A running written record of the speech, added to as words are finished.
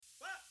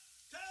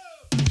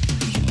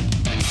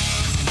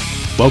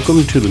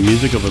Welcome to the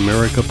Music of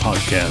America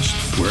podcast,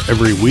 where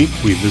every week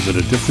we visit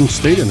a different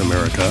state in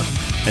America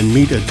and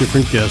meet a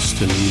different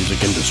guest in the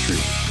music industry.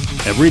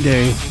 Every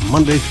day,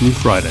 Monday through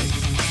Friday.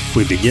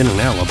 We begin in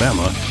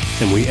Alabama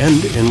and we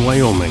end in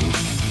Wyoming.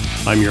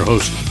 I'm your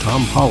host,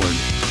 Tom Pollard.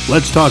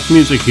 Let's talk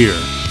music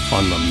here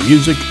on the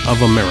Music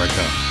of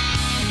America.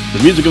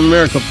 The Music of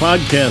America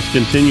podcast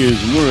continues.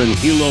 We're in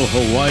Hilo,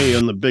 Hawaii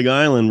on the Big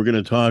Island. We're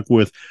going to talk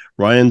with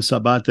Ryan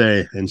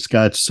Sabate and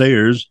Scott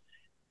Sayers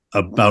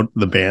about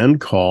the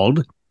band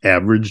called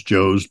Average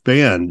Joe's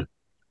Band.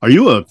 Are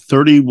you a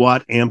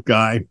 30-watt amp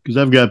guy? Because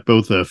I've got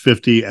both a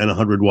 50 and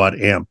 100-watt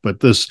amp,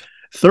 but this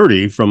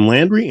 30 from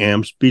Landry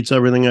Amps beats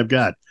everything I've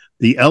got.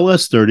 The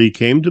LS30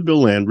 came to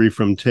Bill Landry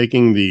from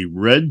taking the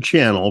red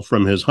channel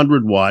from his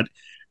 100-watt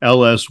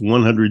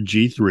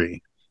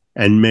LS100G3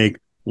 and make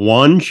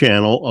one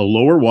channel, a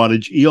lower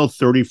wattage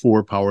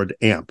EL34 powered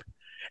amp.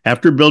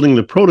 After building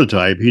the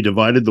prototype, he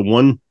divided the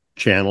one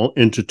channel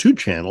into two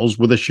channels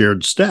with a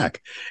shared stack.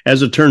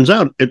 As it turns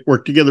out, it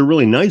worked together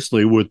really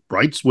nicely with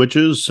bright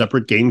switches,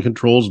 separate gain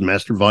controls, and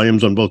master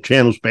volumes on both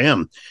channels.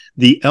 Bam!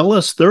 The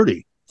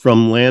LS30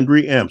 from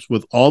Landry Amps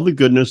with all the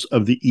goodness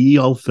of the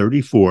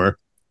EL34,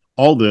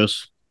 all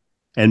this,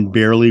 and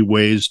barely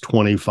weighs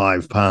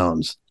 25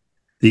 pounds.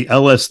 The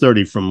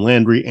LS30 from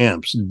Landry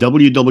Amps,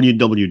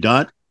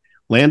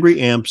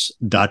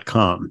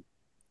 www.landryamps.com.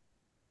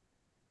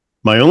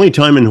 My only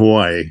time in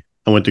Hawaii,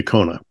 I went to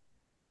Kona.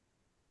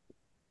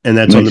 And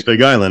that's nice. On the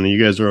Big Island. And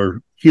you guys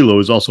Hilo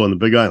is also on the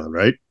Big Island,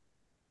 right?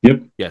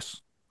 Yep.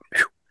 Yes.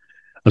 Whew.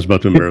 I was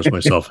about to embarrass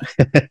myself.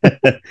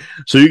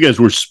 So you guys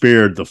were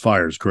spared the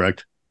fires,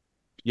 correct?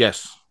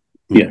 Yes.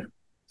 Yeah.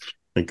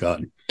 Thank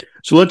God.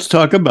 So let's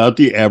talk about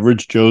the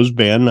Average Joe's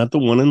Band, not the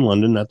one in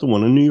London, not the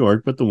one in New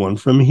York, but the one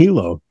from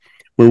Hilo.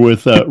 We're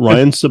with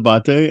Ryan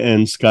Sabate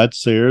and Scott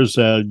Sayers.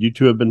 You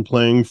two have been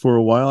playing for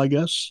a while, I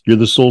guess. You're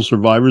the sole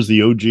survivors,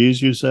 the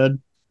OGs, you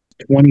said?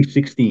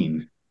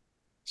 2016.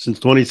 Since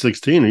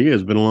 2016, you guys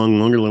have been along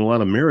longer than a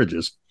lot of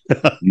marriages.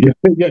 yeah,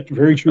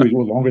 very true. It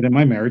was longer than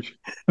my marriage.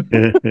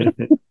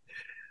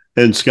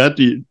 And Scott,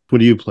 what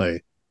do you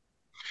play?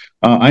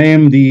 I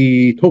am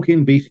the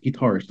token bass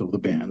guitarist of the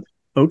band.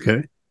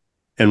 Okay.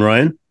 And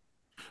Ryan?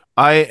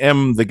 I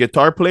am the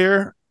guitar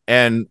player,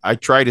 and I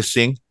try to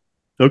sing.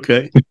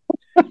 Okay.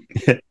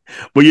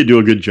 Well, you do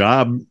a good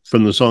job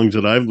from the songs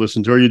that I've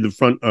listened to. Are you the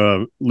front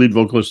lead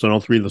vocalist on all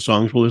three of the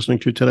songs we're listening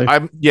to today?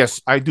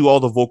 Yes, I do all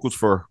the vocals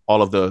for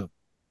all of the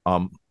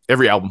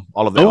every album,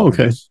 all of the albums.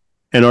 Okay.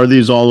 And are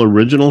these all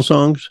original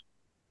songs?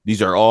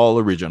 These are all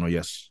original,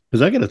 yes.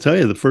 Because I got to tell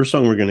you, the first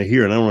song we're going to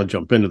hear, and I don't want to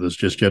jump into this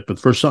just yet, but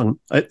the first song,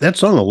 that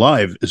song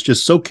Alive is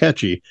just so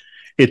catchy.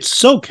 It's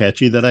so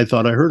catchy that I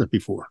thought I heard it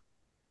before.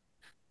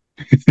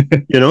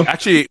 You know?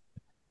 Actually,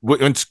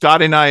 when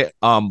Scott and I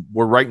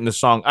were writing the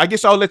song, I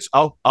guess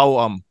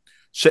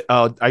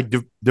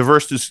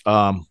divert to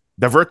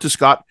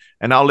Scott,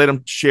 and I'll let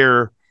him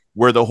share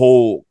where the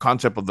whole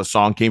concept of the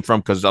song came from,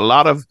 because a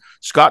lot of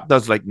Scott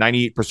does like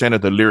 98% of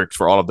the lyrics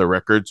for all of the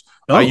records.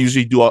 Oh. I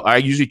usually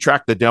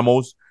track the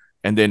demos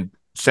and then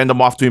send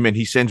them off to him, and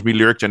he sends me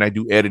lyrics and I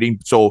do editing.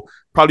 So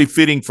probably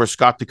fitting for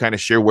Scott to kind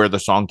of share where the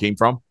song came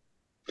from.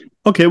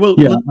 Okay, well,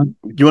 yeah. Do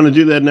you want to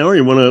do that now,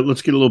 or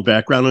let's get a little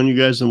background on you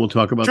guys, and we'll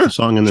talk about the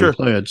song and then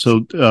play it.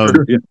 So,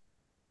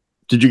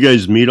 Did you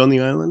guys meet on the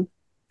island?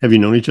 Have you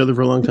known each other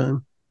for a long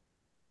time?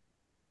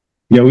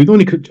 Yeah, we've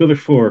known each other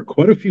for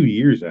quite a few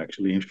years,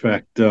 actually. In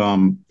fact, we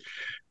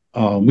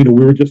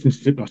were just in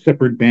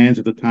separate bands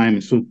at the time,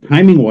 and so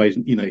timing-wise,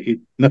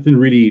 nothing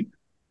really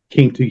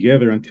came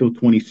together until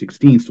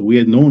 2016. So we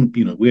had known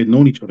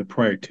each other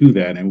prior to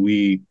that, and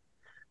we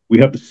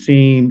have the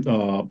same,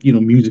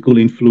 musical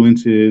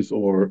influences,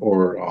 or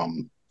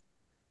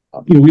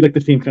we like the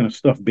same kind of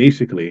stuff,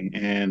 basically.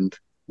 And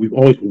we've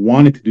always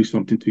wanted to do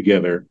something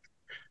together.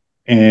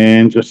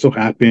 And just so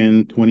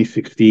happened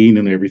 2016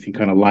 and everything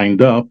kind of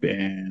lined up,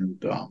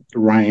 and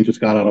Ryan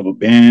just got out of a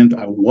band.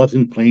 I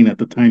wasn't playing at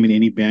the time in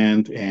any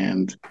band,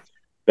 and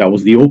that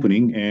was the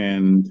opening.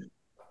 And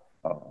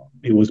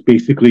it was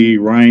basically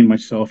Ryan,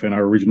 myself, and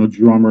our original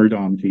drummer,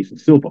 Jason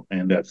Silva,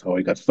 and that's how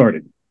I got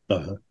started.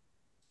 Uh-huh.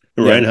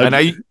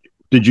 Ryan,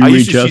 did you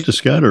reach out to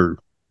Scott, or?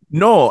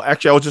 No,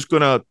 actually, I was just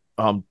gonna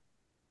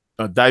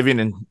dive in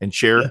and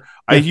share. Yeah.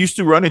 I used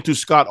to run into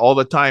Scott all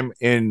the time,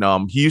 and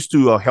he used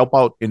to help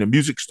out in a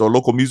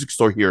local music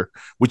store here,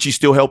 which he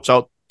still helps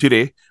out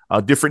today. A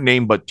different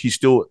name, but he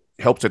still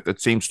helps at that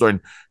same store.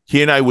 And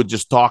he and I would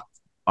just talk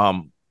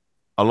a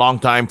long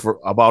time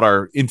about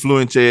our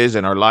influences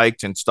and our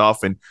likes and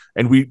stuff. And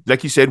we,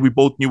 like you said, we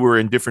both knew we were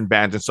in different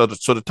bands, and so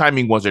the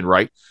timing wasn't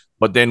right.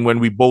 But then when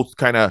we both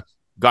kind of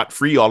got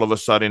free, all of a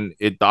sudden,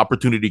 the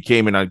opportunity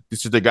came, and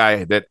this is the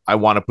guy that I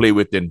want to play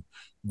with and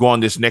go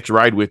on this next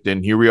ride with,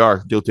 and here we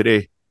are till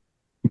today.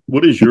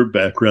 What is your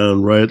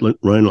background,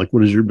 Ryan? Like,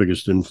 what is your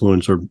biggest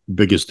influence or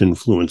biggest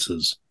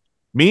influences?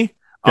 Me?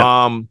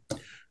 Yeah.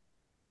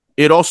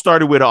 It all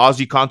started with an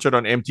Ozzy concert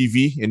on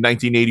MTV in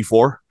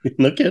 1984.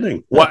 No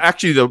kidding. Well,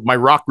 actually, my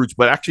rock roots,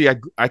 but actually,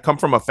 I come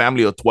from a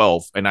family of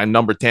 12, and I'm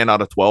number 10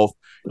 out of 12.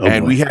 Oh,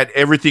 and boy. we had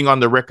everything on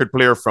the record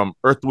player from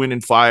Earth, Wind,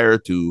 and Fire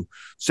to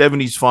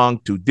 70s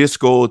funk to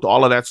disco to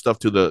all of that stuff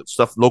to the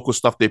local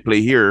stuff they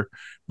play here.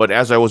 But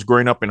as I was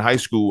growing up in high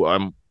school,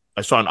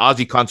 I saw an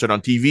Ozzy concert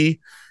on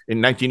TV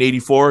in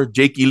 1984,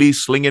 Jake Ely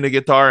slinging a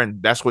guitar,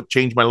 and that's what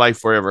changed my life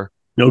forever.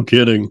 No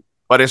kidding.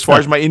 But as far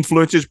as my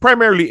influences,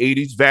 primarily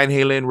 80s, Van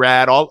Halen,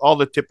 Rad, all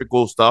the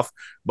typical stuff.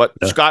 But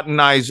Scott and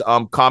I's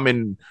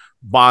common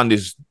bond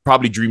is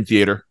probably Dream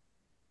Theater.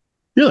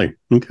 Really?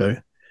 Okay.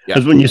 Yeah.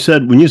 Because when you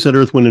said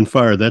Earth, Wind, and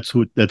Fire, that's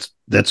what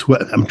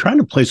I'm trying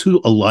to place who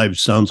Alive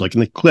sounds like,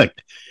 and it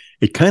clicked.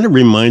 It kind of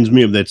reminds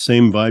me of that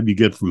same vibe you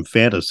get from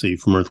Fantasy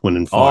from Earth, Wind,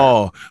 and Fire.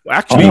 Oh,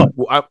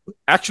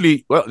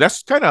 actually, well,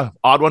 that's kind of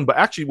odd one, but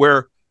actually,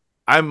 where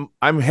I'm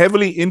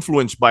heavily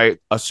influenced by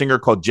a singer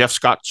called Jeff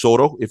Scott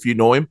Soto, if you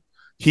know him.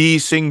 He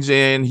used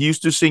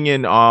to sing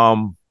in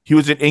he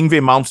was in Yngwie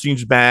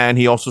Malmsteen's band.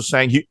 He also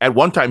sang at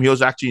one time he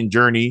was actually in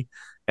Journey,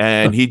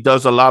 and he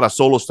does a lot of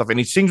solo stuff, and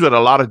he sings with a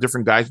lot of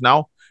different guys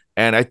now.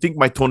 And I think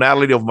my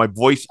tonality of my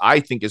voice, I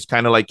think, is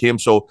kind of like him.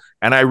 So,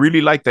 and I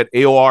really like that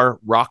AOR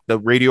rock, the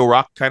radio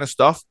rock kind of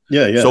stuff.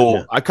 Yeah.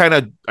 So I kind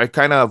of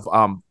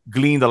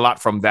gleaned a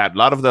lot from that. A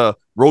lot of the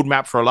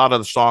roadmap for a lot of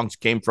the songs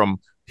came from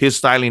his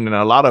styling and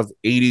a lot of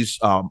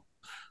 80s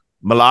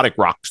melodic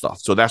rock stuff.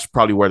 So that's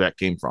probably where that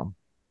came from.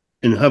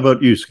 And how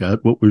about you, Scott?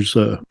 What was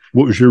your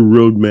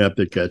roadmap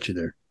that got you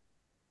there?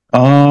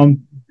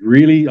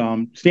 Really,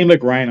 same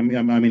like Ryan.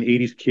 I'm an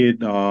 '80s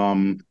kid.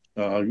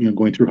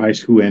 Going through high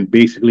school, and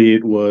basically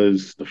it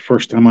was the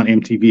first time on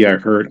MTV I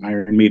heard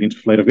Iron Maiden's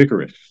 "Flight of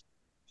Icarus."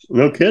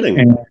 No kidding.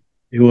 And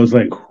it was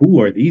like,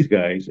 who are these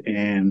guys?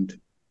 And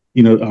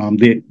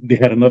they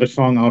had another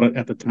song out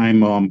at the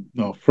time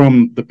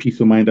from the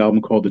Peace of Mind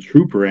album called "The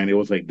Trooper," and it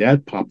was like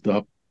that popped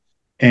up,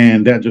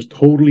 and that just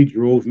totally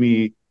drove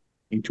me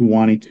into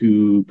wanting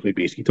to play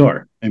bass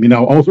guitar. I mean, I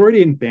was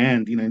already in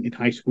band, in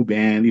high school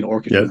band,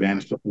 orchestra band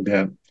and stuff like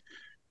that.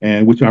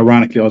 And which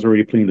ironically, I was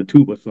already playing the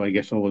tuba, so I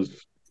guess I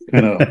was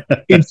kind of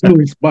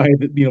influenced by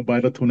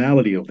the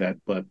tonality of that.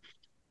 But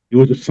it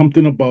was just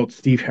something about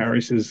Steve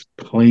Harris's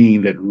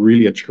playing that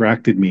really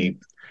attracted me.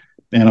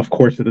 And of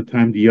course, at the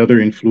time, the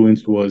other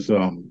influence was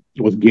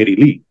Geddy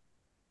Lee.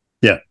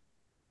 Yeah.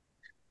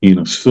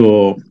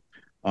 So.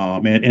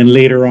 And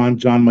later on,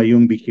 John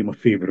Mayung became a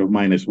favorite of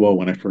mine as well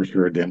when I first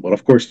heard them. But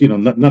of course,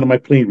 none of my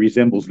playing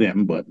resembles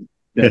them. But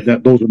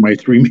those are my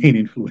three main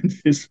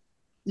influences.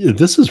 Yeah,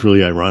 this is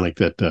really ironic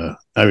that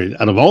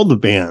out of all the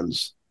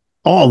bands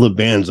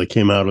that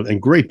came out of,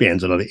 and great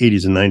bands out of the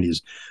 80s and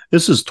 90s,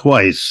 this is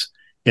twice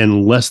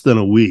in less than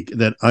a week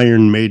that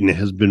Iron Maiden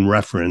has been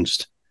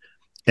referenced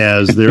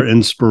as their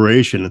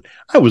inspiration.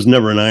 I was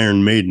never an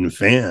Iron Maiden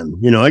fan.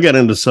 I got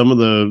into some of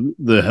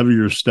the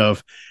heavier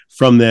stuff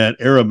from that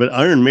era, but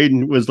Iron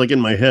Maiden was like in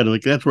my head,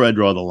 like that's where I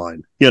draw the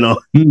line, Yeah.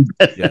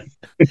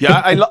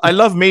 I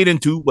love Maiden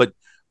too, but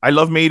I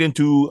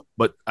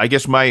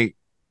guess I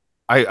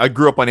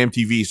grew up on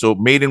MTV, so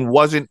Maiden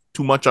wasn't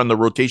too much on the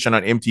rotation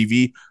on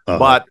MTV,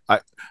 but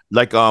I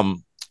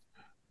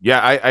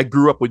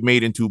grew up with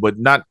Maiden too, but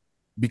not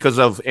because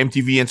of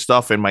MTV and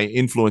stuff and my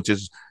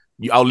influences.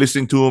 I'll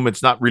listen to them.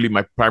 It's not really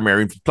my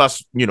primary influence.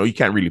 Plus, you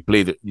can't really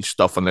play the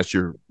stuff unless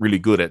you're really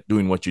good at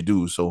doing what you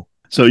do. So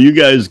you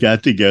guys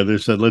got together,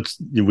 said,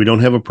 we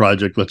don't have a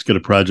project. Let's get a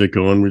project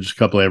going. We're just a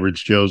couple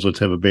average Joes. Let's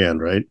have a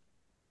band, right?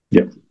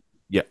 Yeah.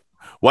 Yeah.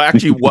 Well,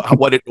 actually,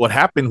 what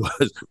happened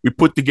was we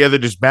put together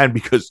this band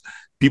because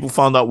people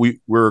found out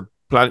we were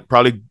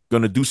probably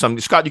going to do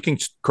something. Scott, you can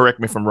correct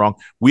me if I'm wrong.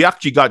 We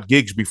actually got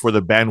gigs before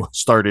the band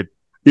started.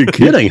 You're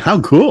kidding. How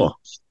cool.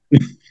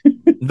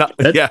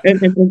 Yeah, and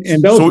that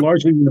was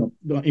largely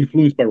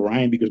influenced by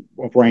Ryan because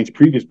of Ryan's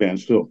previous band.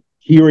 So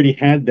he already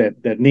had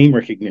that name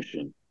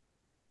recognition.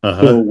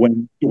 So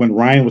when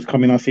Ryan was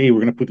coming on, say, hey,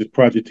 we're going to put this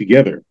project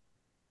together,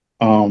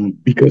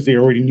 because they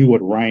already knew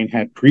what Ryan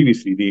had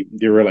previously.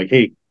 They were like,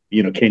 hey,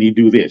 can you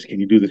do this? Can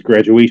you do this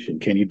graduation?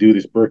 Can you do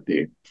this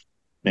birthday?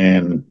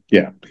 And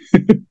yeah.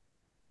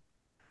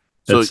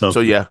 So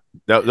yeah,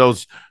 that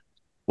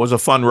was a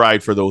fun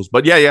ride for those.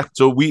 But yeah.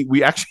 So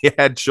we actually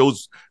had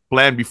shows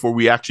planned before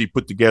we actually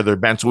put together a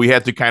band. So we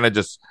had to kind of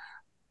just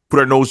put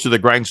our nose to the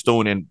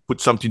grindstone and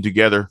put something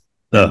together.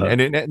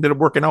 And it ended up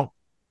working out.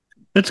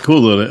 That's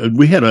cool though.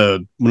 We had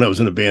when I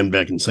was in a band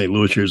back in St.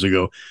 Louis years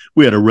ago,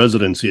 we had a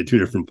residency at two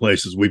different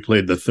places. We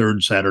played the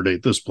third Saturday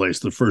at this place,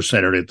 the first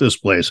Saturday at this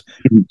place.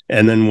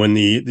 And then when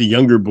the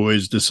younger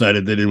boys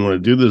decided they didn't want to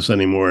do this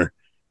anymore,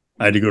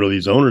 I had to go to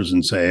these owners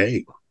and say,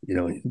 hey,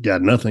 you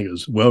got nothing. It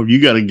was, well,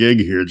 you got a gig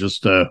here.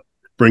 Just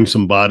bring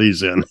some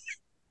bodies in.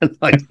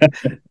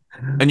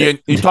 And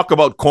you talk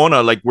about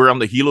Kona, like we're on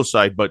the Hilo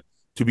side, but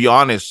to be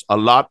honest, a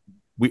lot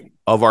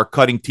of our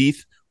cutting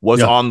teeth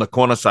was on the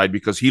Kona side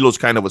because Hilo's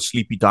kind of a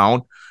sleepy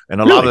town,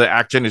 and a lot of the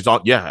action is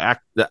on. A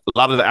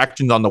lot of the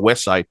action's on the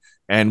west side.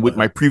 And with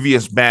my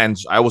previous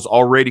bands, I was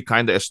already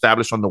kind of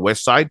established on the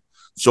west side.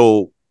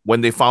 So when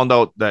they found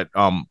out that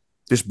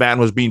this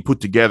band was being put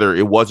together,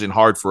 it wasn't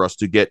hard for us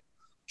to get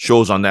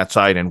shows on that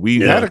side. And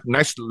we had a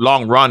nice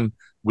long run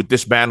with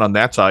this band on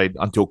that side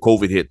until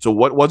COVID hit. So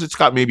what was it,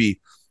 Scott? Maybe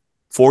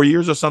 4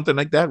 years or something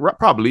like that?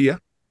 Probably, yeah.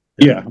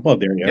 Yeah, about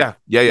there, yeah.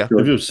 Yeah.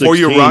 If it was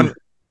 4-year 16, run.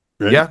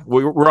 right? Yeah,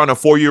 we're on a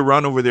 4-year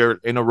run over there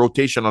in a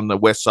rotation on the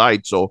west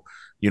side. So,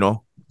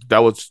 that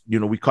was,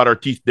 we cut our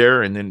teeth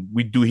there, and then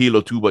we do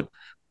Hilo too, but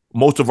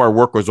most of our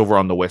work was over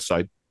on the west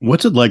side.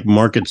 What's it like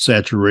market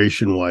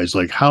saturation wise?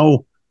 Like,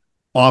 how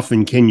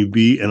often can you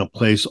be in a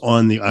place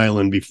on the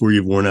island before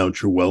you've worn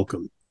out your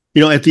welcome?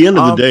 At the end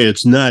of the day,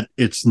 it's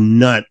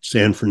not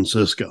San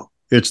Francisco.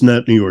 It's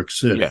not New York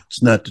City. Yeah.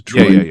 It's not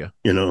Detroit.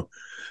 Yeah.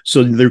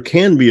 So there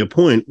can be a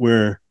point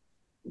where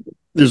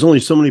there's only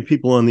so many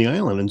people on the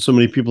island and so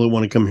many people that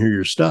want to come hear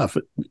your stuff,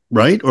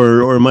 right?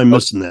 Or am I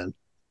missing that?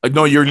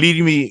 No, you're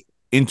leading me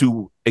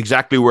into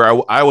exactly where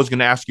I was going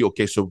to ask you.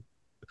 Okay, so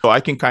I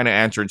can kind of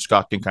answer, and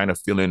Scott can kind of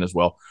fill in as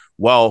well.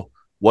 Well,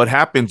 what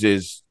happens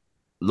is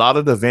a lot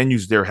of the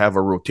venues there have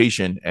a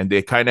rotation, and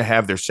they kind of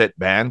have their set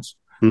bands.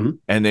 Mm-hmm.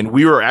 And then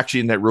we were actually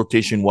in that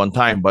rotation one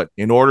time, but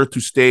in order to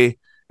stay,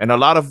 and a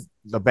lot of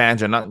the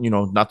bands are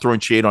not throwing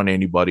shade on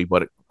anybody,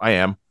 but I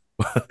am.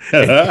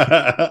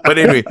 But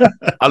anyway,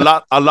 a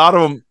lot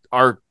of them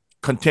are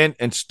content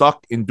and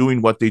stuck in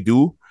doing what they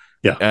do.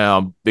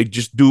 Yeah.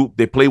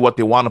 They play what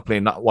they want to play,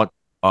 not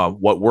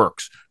what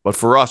works. But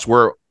for us,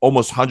 we're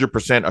almost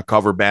 100% a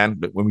cover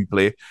band when we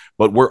play,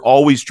 but we're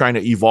always trying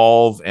to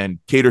evolve and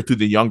cater to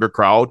the younger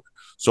crowd.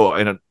 So,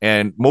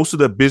 and most of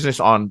the business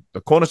on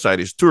the Kona side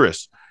is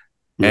tourists.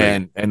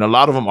 Right. And a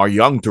lot of them are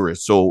young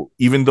tourists. So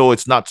even though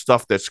it's not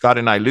stuff that Scott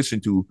and I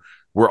listen to,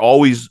 we're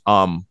always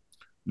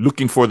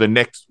looking for the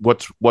next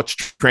what's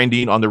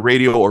trending on the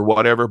radio or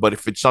whatever. But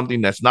if it's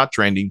something that's not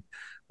trending,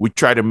 we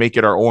try to make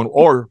it our own.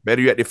 Or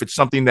better yet, if it's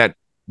something that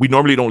we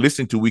normally don't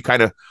listen to, we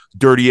kind of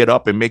dirty it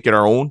up and make it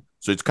our own.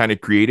 So it's kind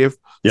of creative.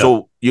 Yeah.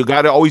 So you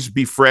got to always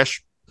be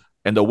fresh,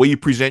 and the way you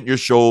present your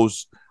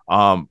shows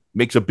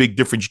makes a big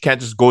difference. You can't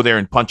just go there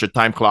and punch a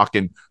time clock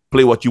and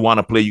play what you want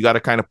to play. You got to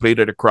kind of play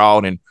to the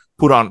crowd and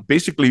put on,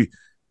 basically,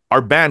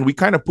 our band, we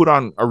kind of put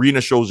on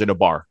arena shows in a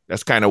bar.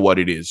 That's kind of what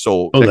it is.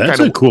 So that's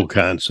a cool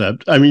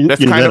concept. I mean,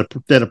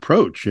 that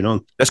approach,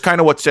 that's kind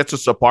of what sets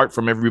us apart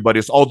from everybody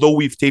else. Although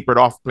we've tapered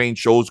off playing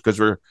shows because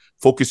we're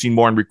focusing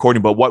more on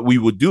recording. But what we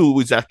would do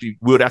is we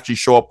would actually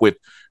show up with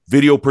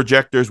video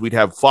projectors. We'd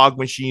have fog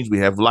machines. We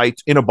have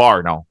lights in a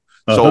bar now.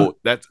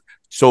 Uh-huh.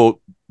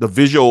 So the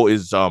visual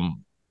is a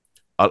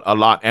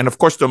lot, and of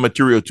course the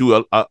material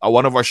too.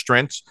 One of our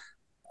strengths,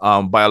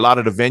 by a lot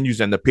of the venues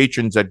and the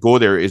patrons that go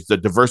there, is the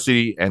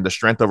diversity and the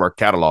strength of our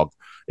catalog.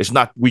 It's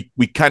not, we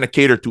kind of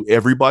cater to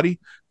everybody,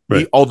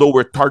 right. Although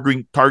we're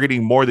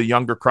targeting more the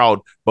younger crowd,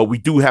 but we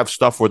do have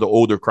stuff for the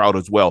older crowd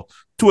as well,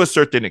 to a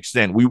certain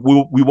extent. We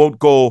won't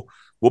go.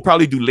 We'll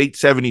probably do late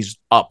 70s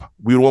up.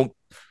 We won't.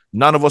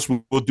 None of us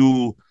will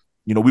do.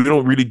 We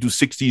don't really do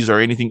 60s or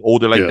anything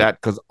older like that,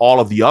 because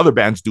all of the other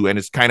bands do, and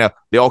it's kind of,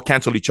 they all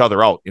cancel each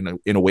other out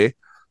in a way.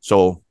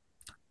 So,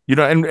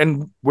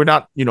 and we're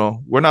not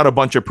a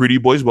bunch of pretty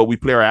boys, but we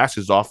play our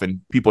asses off,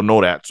 and people know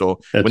that. So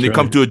when they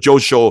come to a Joe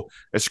show,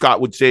 as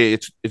Scott would say,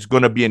 it's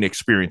going to be an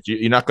experience.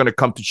 You're not going to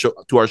come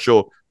to our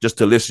show just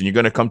to listen. You're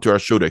going to come to our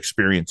show to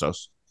experience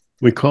us.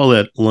 We call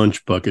that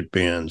lunch bucket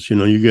bands.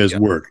 You guys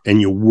work, and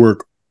you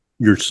work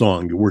your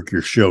song, you work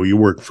your show, you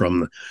work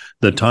from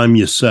the time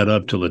you set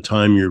up till the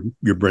time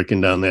you're breaking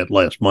down that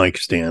last mic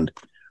stand.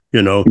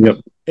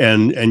 Yep.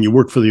 And you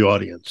work for the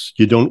audience.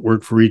 You don't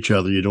work for each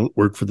other. You don't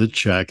work for the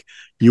check.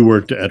 You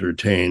work to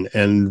entertain.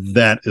 And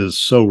that is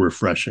so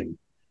refreshing,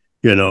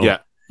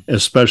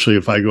 especially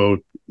if I go,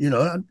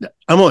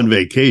 I'm on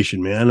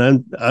vacation,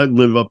 man. I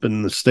live up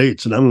in the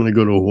States, and I'm going to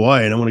go to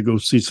Hawaii, and I want to go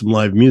see some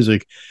live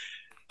music.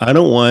 I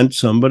don't want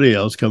somebody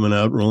else coming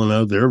out, rolling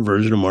out their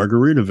version of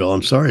Margaritaville.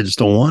 I'm sorry. I just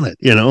don't want it,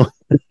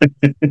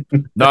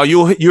 No,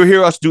 you'll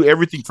hear us do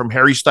everything from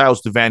Harry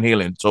Styles to Van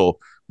Halen. So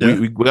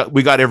we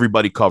got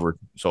everybody covered.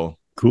 So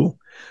cool.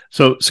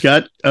 So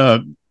Scott,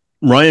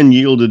 Ryan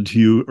yielded to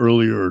you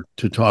earlier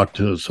to talk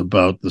to us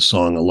about the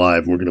song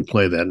Alive. We're going to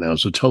play that now.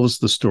 So tell us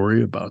the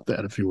story about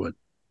that, if you would.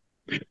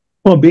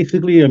 Well,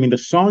 basically, I mean, the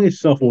song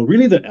itself, well,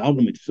 really the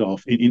album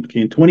itself, in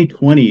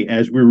 2020,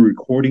 as we were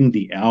recording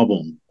the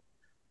album,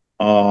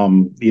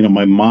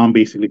 my mom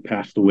basically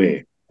passed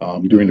away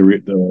during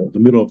the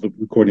middle of the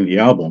recording the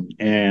album.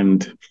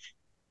 And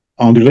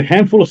there's a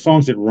handful of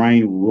songs that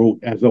Ryan wrote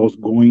as I was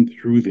going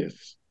through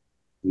this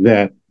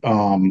that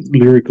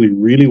lyrically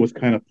really was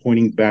kind of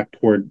pointing back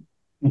toward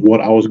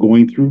what I was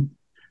going through.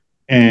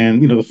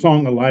 And, the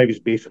song Alive is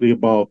basically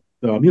about,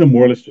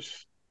 more or less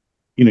just,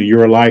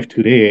 you're alive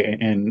today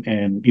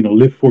and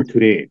live for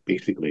today,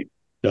 basically.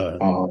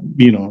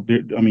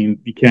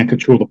 You can't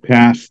control the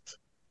past.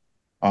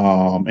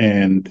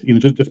 And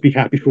just be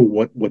happy for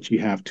what you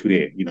have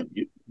today,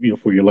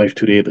 for your life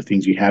today, the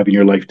things you have in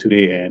your life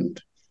today,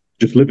 and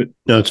just live it.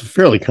 Now, it's a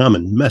fairly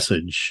common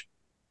message.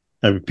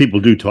 I mean, people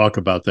do talk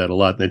about that a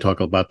lot, and they talk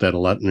about that a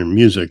lot in their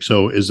music.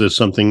 So is this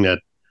something that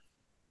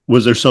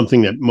Was there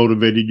something that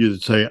motivated you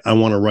to say, I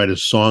want to write a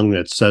song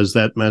that says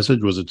that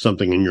message? Was it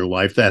something in your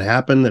life that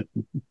happened that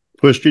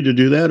pushed you to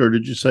do that? Or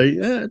did you say,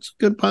 yeah, it's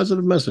a good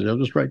positive message, I'll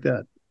just write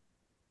that?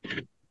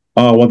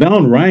 Well,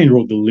 Don Ryan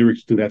wrote the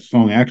lyrics to that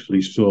song,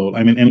 actually. So,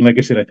 I mean, and like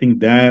I said, I think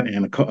that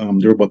and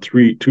there were about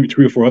three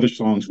or four other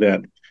songs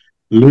that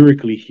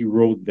lyrically he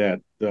wrote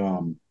that,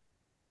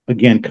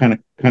 again, kind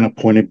of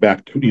pointed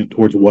back to,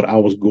 towards what I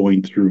was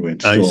going through.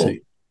 And I so,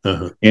 see.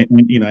 Uh-huh. and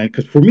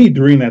because for me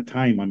during that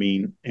time, I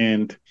mean,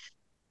 and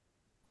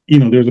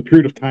there's a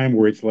period of time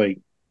where it's like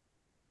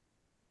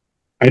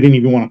I didn't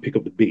even want to pick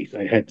up the bass.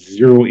 I had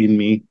zero in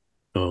me.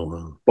 Oh,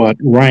 wow. But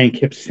Ryan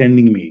kept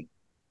sending me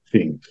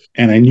things,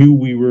 and I knew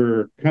we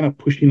were kind of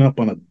pushing up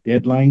on a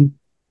deadline.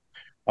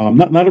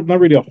 Not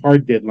really a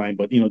hard deadline,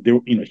 but he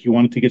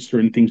wanted to get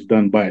certain things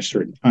done by a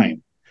certain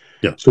time.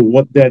 Yeah. So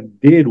what that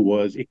did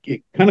was it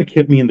kind of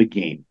kept me in the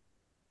game,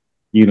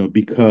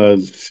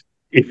 because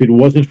if it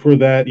wasn't for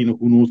that, who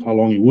knows how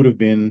long it would have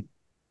been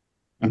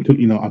until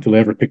I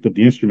ever picked up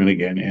the instrument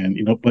again.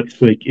 And but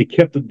so it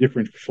kept a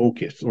different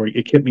focus, or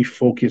it kept me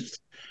focused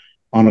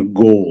on a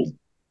goal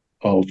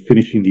of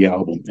finishing the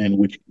album, and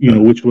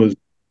which was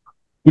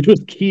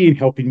key in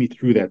helping me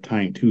through that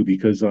time too,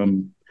 because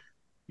to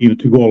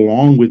go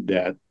along with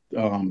that,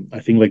 I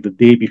think like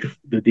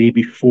the day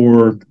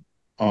before,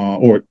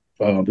 or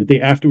the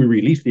day after we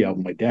released the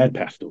album, my dad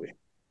passed away.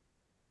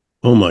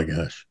 Oh my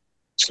gosh.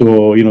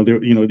 So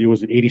there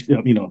was an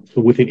 87,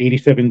 so within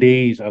 87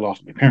 days I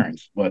lost my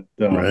parents. But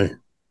Right.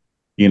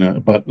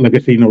 but like I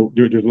say,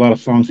 there's a lot of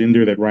songs in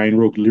there that Ryan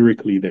wrote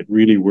lyrically that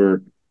really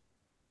were,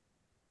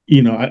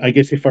 I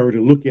guess if I were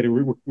to look at it,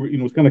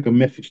 it's kind of like a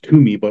message to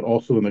me, but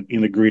also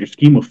in the greater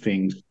scheme of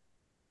things,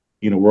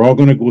 we're all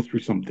going to go through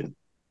something,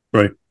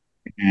 Right.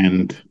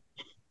 and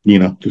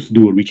just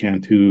do what we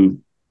can to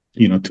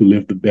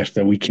live the best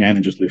that we can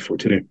and just live for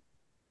today.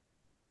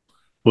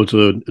 Well,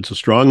 it's a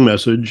strong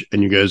message,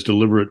 and you guys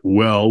deliver it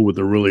well with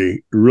a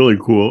really, really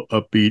cool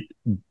upbeat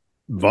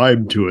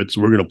vibe to it.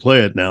 So we're going to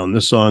play it now. And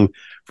this song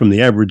from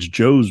the Average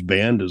Joe's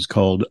Band is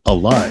called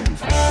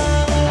Alive.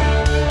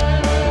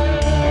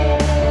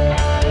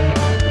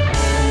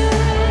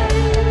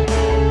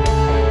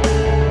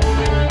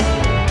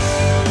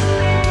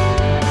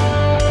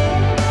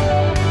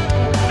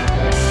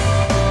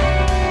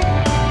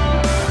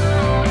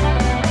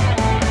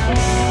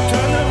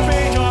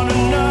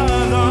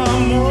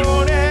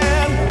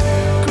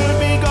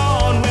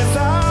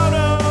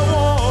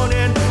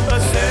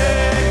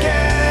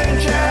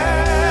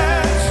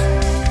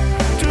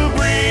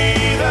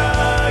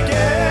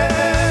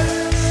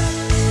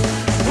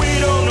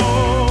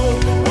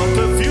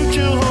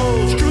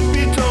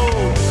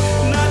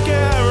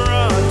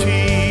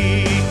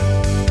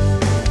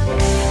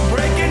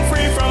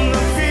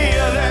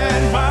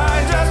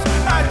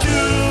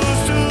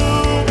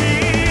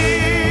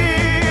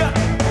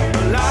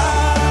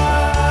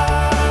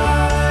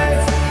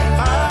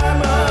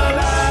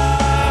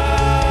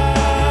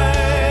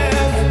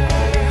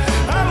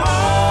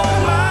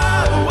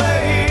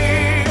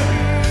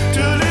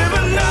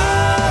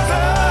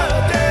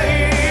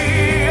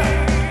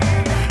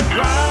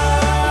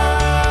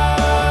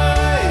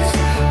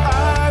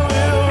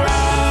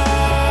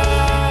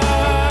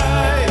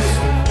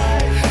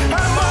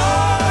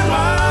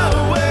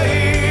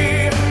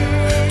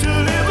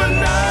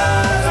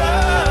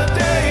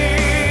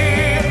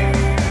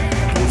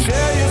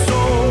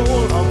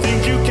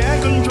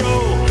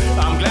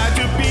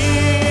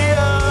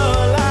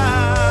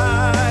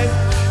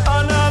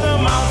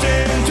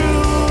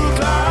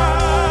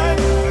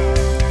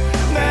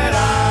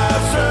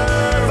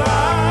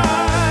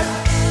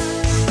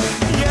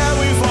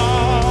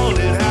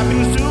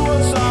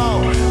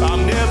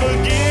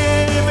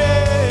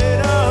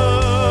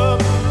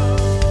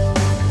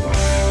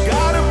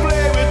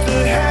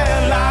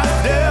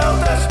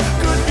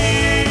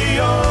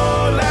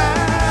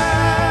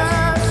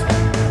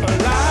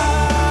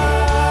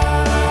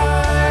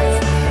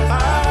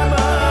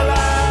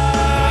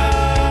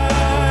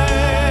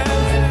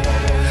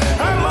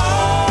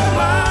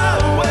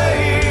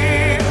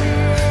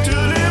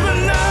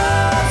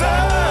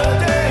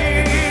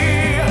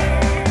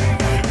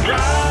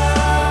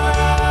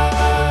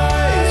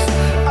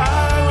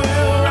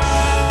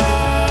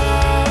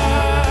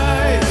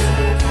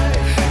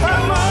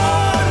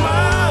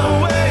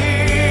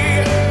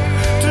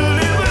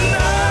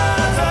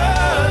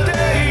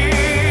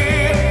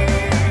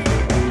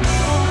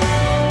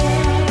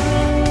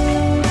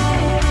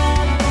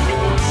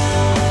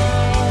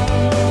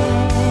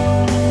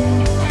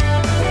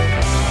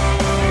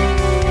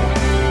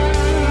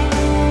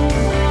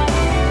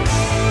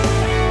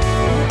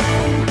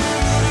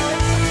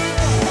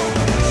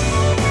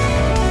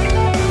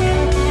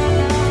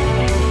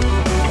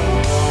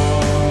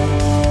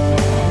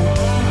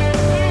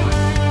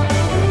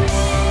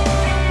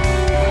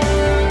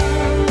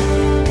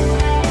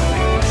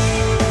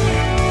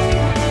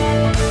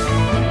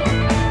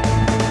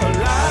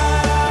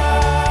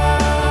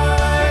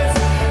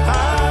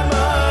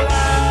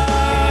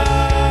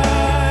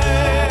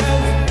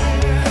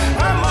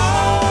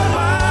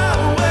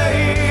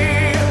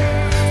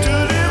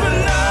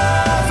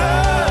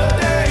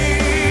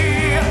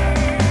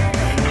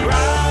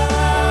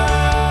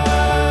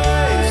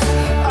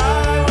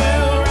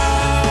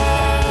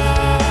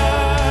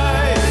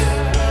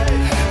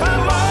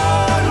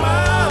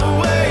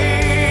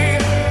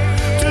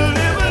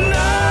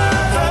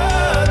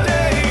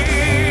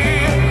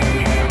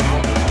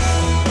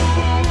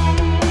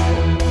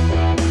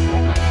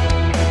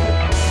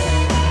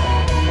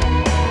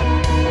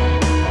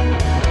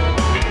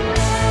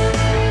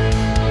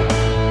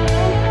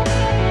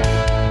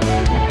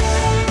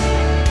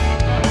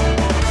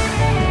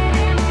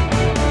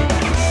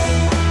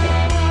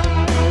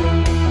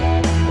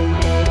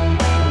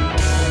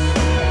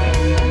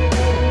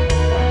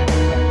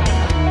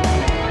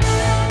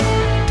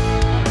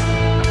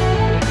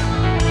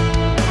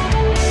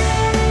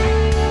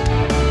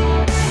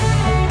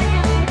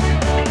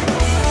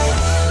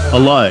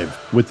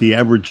 Alive with the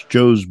Average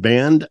Joe's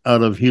Band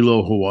out of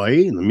Hilo,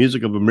 Hawaii, and the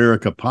Music of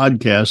America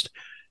podcast.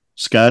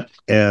 Scott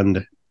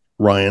and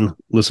Ryan,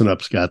 listen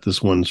up, Scott.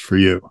 This one's for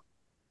you.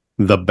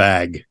 The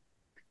Bag.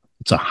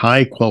 It's a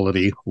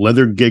high-quality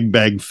leather gig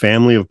bag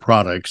family of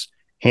products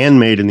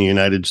handmade in the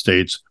United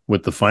States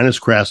with the finest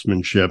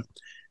craftsmanship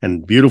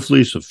and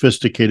beautifully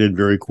sophisticated,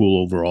 very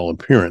cool overall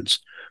appearance.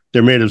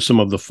 They're made of some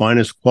of the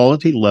finest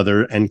quality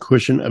leather and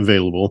cushion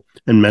available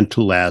and meant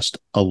to last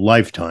a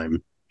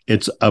lifetime.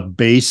 It's a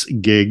bass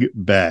gig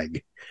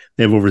bag.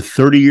 They have over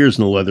 30 years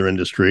in the leather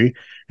industry,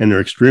 and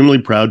they're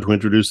extremely proud to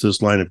introduce this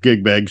line of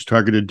gig bags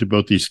targeted to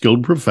both the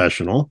skilled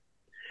professional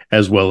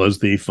as well as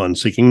the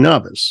fun-seeking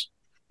novice.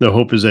 The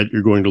hope is that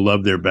you're going to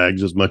love their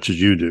bags as much as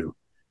you do.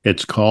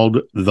 It's called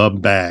The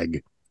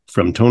Bag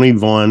from Tony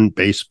Vaughn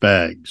Bass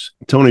Bags.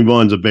 Tony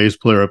Vaughn's a bass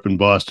player up in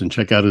Boston.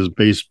 Check out his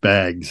bass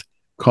bags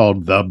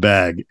called The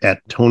Bag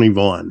at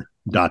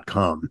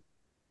TonyVaughn.com.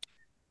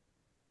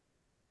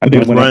 I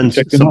think I'm gonna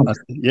check him out.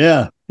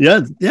 Yeah.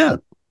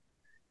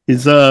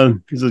 He's a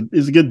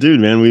good dude,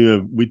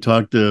 man. We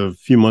talked a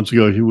few months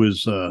ago.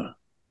 He's a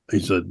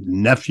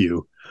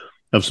nephew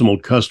of some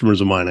old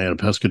customers of mine. I had a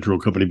pest control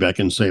company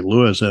back in St.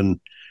 Louis,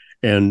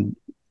 and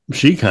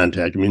she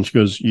contacted me and she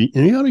goes,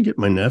 "You ought to get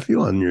my nephew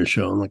on your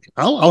show." I'm like,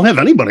 "I'll have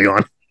anybody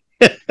on.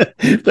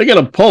 If they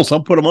got a pulse,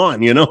 I'll put them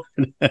on."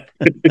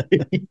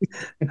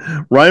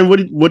 Ryan,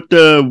 what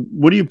do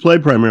you play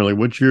primarily?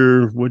 What's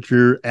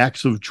your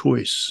acts of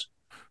choice?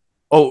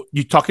 Oh,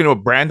 you talking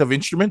about brand of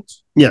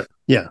instruments? Yeah.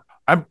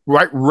 I'm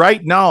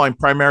right now. I'm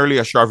primarily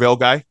a Charvel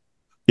guy.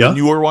 Yeah, the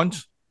newer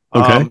ones.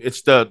 Okay.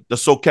 It's the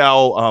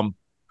SoCal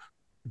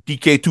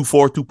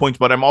DK24 2 points,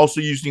 but I'm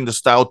also using the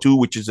Style 2,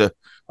 which is the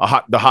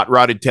hot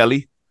rodded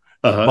telly.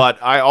 Uh-huh.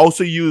 But I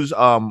also use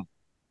a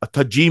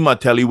Tajima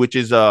telly, which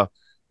is a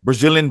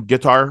Brazilian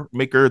guitar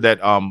maker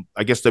that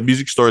I guess the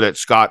music store that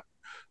Scott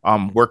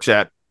works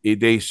at.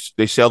 They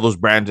sell those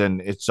brands,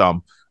 and it's I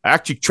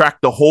actually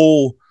tracked the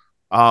whole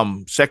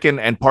second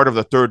and part of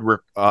the third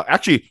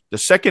actually the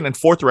second and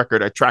fourth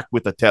record I tracked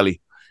with a telly.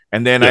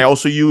 And then I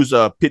also use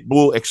a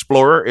Pitbull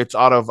Explorer. It's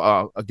out of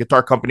a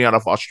guitar company out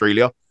of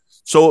Australia.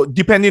 So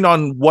depending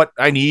on what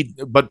I need,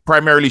 but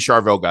primarily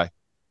Charvel guy.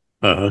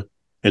 Uh-huh.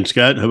 And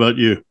Scott, how about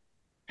you?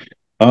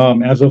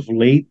 As of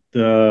late,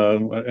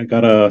 I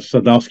got a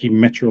Sadowski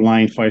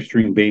Metroline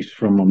 5-string bass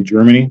from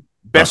Germany.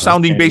 Best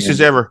sounding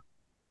basses ever.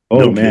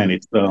 Oh No man,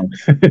 kidding.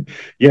 it's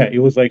yeah, it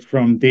was like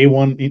from day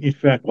one. In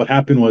fact, what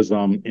happened was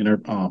in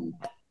our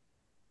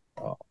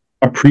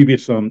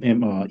previous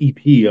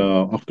EP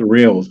Off the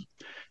Rails,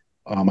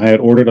 I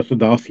had ordered a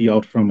Sadowski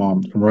out from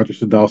Roger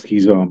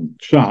Sadowski's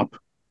shop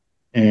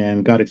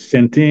and got it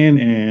sent in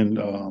and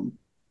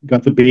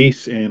got the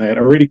bass, and I had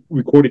already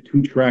recorded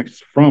 2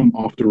 tracks from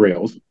Off the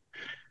Rails.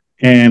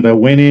 And I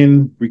went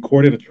in,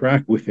 recorded a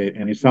track with it,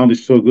 and it sounded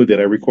so good that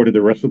I recorded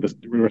the rest of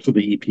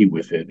the EP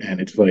with it. And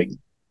it's like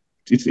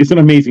it's an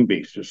amazing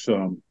bass. Just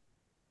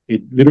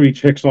it literally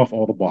checks off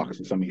all the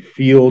boxes. I mean,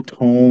 feel,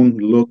 tone,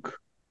 look,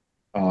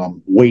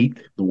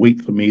 weight. The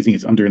weight's amazing.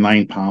 It's under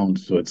 9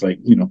 pounds, so it's like,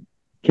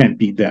 can't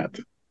beat that.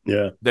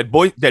 Yeah.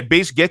 That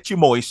bass gets you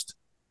moist.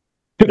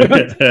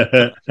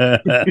 Gotta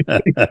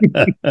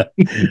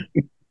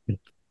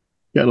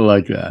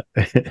like that.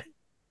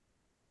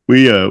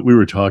 We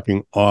were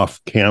talking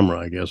off camera,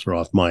 I guess, or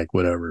off mic,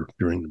 whatever,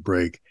 during the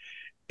break,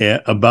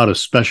 about a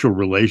special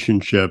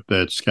relationship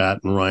that Scott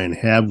and Ryan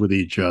have with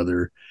each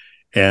other.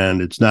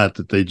 And it's not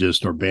that they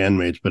just are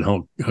bandmates, but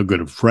how good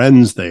of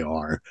friends they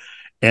are.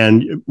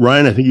 And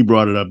Ryan, I think you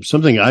brought it up,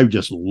 something I've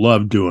just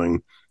loved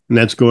doing, and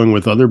that's going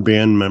with other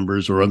band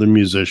members or other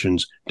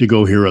musicians to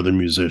go hear other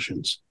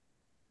musicians.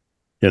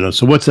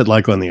 So what's that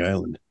like on the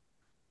island?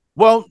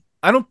 Well,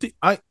 I don't think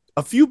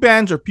a few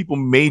bands or people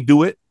may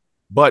do it,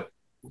 but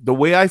the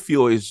way I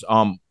feel is,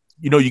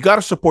 you got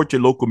to support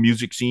your local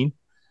music scene.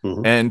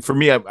 Mm-hmm. And for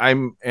me,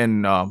 I'm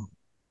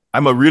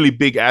a really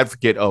big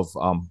advocate of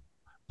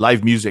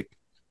live music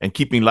and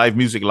keeping live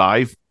music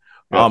live.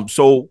 Yeah.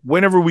 So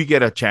whenever we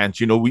get a chance,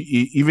 we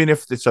even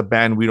if it's a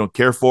band we don't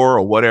care for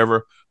or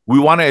whatever, we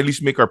want to at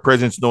least make our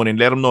presence known and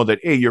let them know that,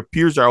 hey, your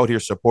peers are out here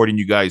supporting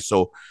you guys.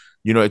 So,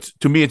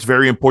 to me, it's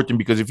very important,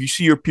 because if you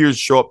see your peers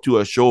show up to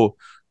a show,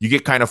 you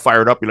get kind of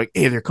fired up. You're like,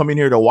 hey, they're coming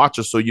here to watch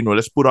us. So,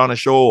 let's put on a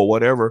show or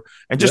whatever.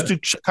 And just to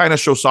kind of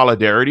show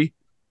solidarity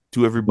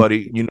to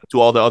everybody,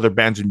 to all the other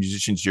bands and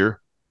musicians here.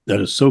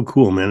 That is so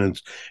cool, man.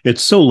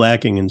 It's so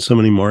lacking in so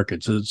many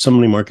markets.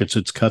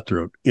 It's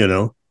cutthroat,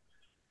 And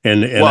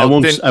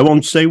well, I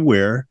won't say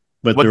where,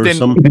 but there are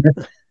some.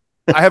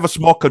 I have a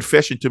small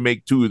confession to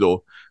make too,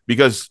 though,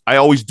 because I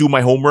always do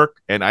my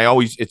homework, and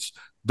it's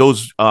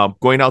those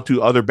going out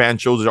to other band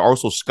shows are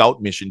also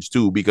scout missions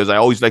too, because I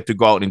always like to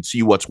go out and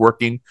see what's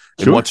working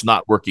and what's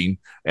not working,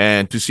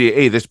 and to see,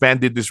 hey, this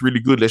band did this really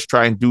good. Let's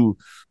try and do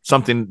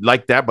something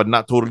like that, but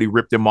not totally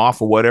rip them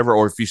off or whatever.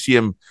 Or if you see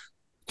them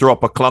throw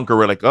up a clunker,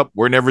 we're like,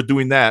 we're never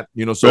doing that,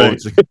 So,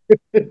 right.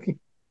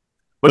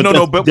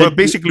 But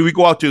basically we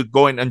go out to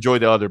go and enjoy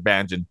the other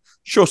bands and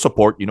show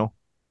support,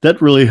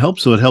 that really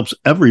helps. So it helps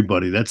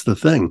everybody. That's the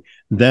thing.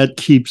 That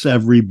keeps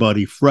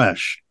everybody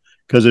fresh.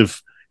 Because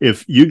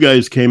if you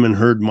guys came and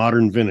heard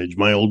Modern Vintage,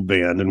 my old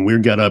band, and we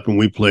got up and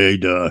we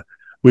played,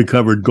 we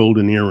covered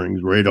Golden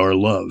Earrings, Radar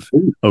Love.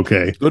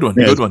 Okay, good one,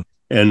 good one.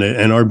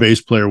 And our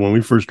bass player, when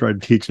we first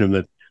started teaching him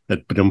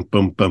that bum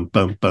bum bum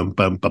bum bum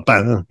bum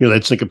bum,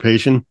 that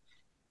syncopation.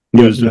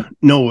 It was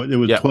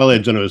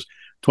Twilight Zone. It was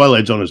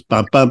Twilight Zone. Was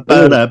bum bum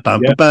ba da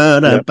bum ba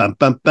da bum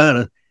bum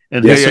ba,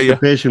 and his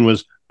syncopation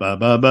was ba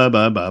ba ba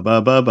ba ba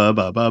ba ba ba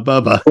ba ba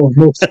ba ba.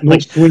 No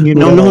swinging.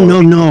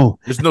 No.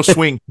 There's no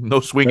swing,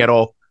 no swing at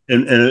all.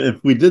 And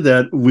if we did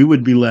that, we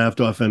would be laughed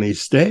off any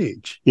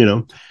stage,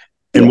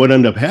 And what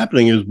ended up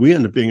happening is we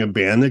ended up being a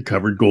band that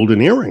covered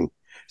Golden Earring.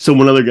 So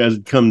when other guys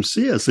would come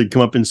see us, they'd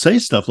come up and say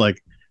stuff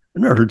like,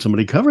 I've never heard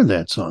somebody cover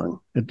that song.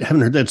 I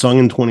haven't heard that song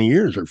in 20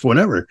 years or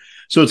whatever.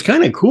 So it's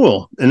kind of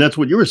cool. And that's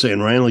what you were saying,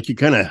 Ryan, like you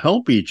kind of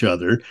help each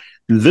other.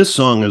 This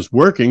song is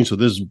working. So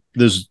this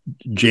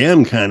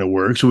jam kind of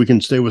works. So we can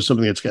stay with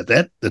something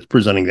that's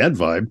presenting that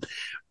vibe.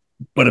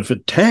 But if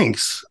it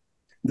tanks,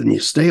 then you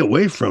stay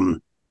away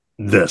from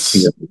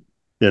this,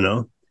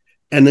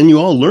 and then you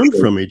all learn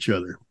from each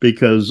other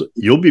because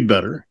you'll be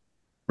better.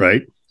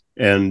 Right.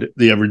 And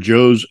the average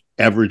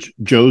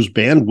Joe's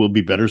band will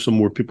be better. So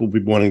more people will be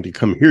wanting to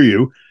come hear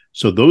you.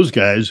 So those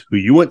guys who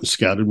you went and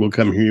scouted will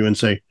come hear you and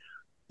say,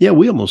 yeah,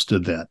 we almost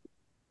did that.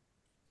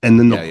 And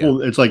then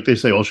it's like they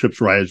say, all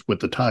ships rise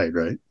with the tide,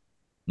 right?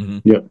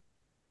 Mm-hmm. Yeah.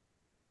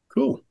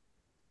 Cool.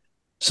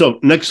 So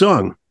next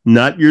song,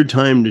 Not Your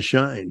Time to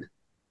Shine.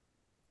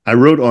 I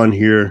wrote on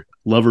here,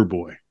 Lover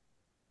Boy.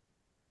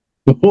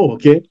 Oh,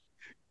 okay.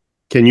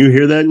 Can you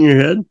hear that in your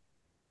head?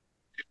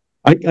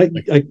 I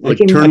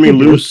Turn Me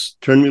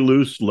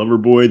Loose, Lover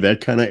Boy,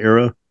 that kind of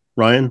era.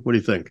 Ryan, what do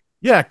you think?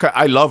 Yeah,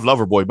 I love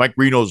Lover Boy. Mike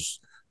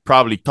Reno's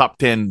probably top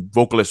 10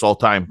 vocalist all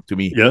time to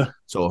me. Yeah.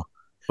 So,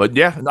 but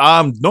yeah,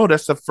 no,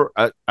 that's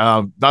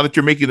now that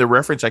you're making the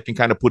reference, I can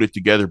kind of put it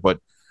together. But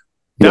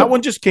that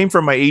one just came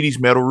from my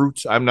 80s metal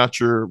roots. I'm not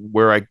sure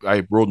where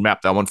I road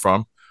mapped that one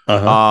from.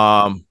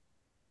 Uh-huh.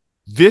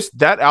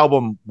 That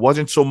album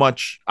wasn't so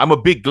much. I'm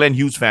a big Glenn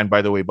Hughes fan,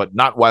 by the way, but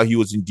not while he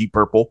was in Deep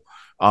Purple.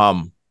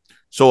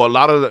 So a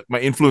lot of my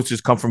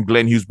influences come from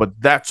Glenn Hughes, but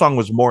that song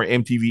was more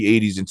MTV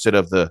 80s instead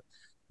of the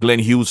Glenn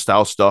Hughes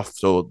style stuff.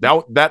 So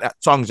that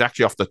song is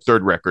actually off the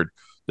third record.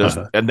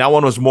 And that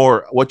one was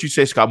more, what you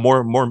say, Scott,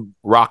 more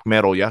rock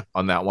metal,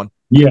 on that one.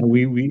 Yeah,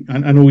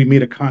 I know we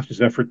made a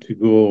conscious effort to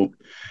go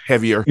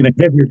heavier in a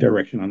heavier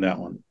direction on that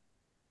one.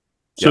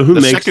 So who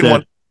makes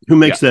that? Who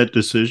makes that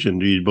decision?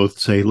 Do you both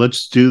say,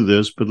 let's do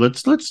this, but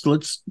let's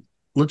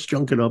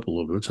junk it up a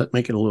little bit. Let's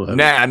make it a little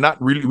heavier. Nah,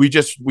 not really. We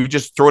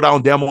just throw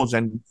down demos,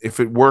 and if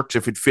it works,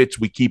 if it fits,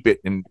 we keep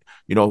it. And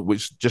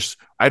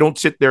I don't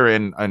sit there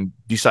and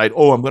decide,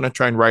 I'm going to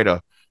try and write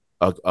a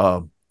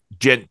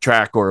gent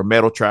track or a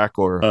metal track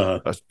or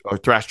a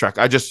thrash track.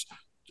 I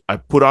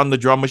put on the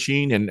drum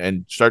machine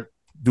and start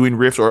doing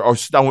riffs or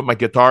sit down with my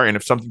guitar, and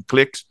if something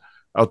clicks,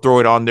 I'll throw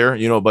it on there.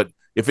 But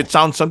if it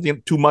sounds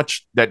something too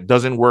much that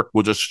doesn't work,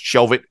 we'll just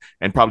shelve it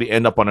and probably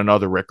end up on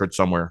another record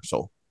somewhere.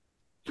 So.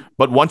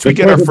 But once we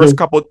get our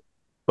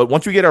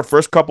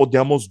first couple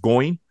demos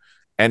going,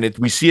 and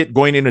we see it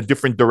going in a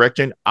different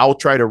direction, I'll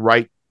try to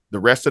write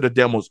the rest of the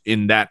demos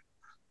in that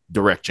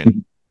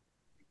direction.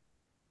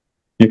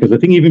 Yeah, because I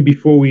think even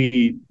before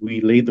we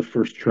laid the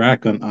first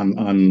track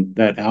on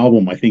that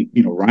album, I think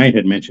Ryan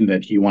had mentioned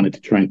that he wanted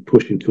to try and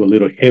push into a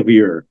little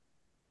heavier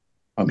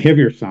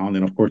sound,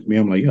 and of course me,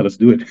 I'm like, yeah, let's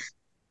do it.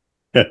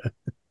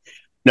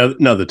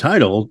 Now the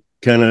title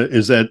kind of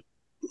is that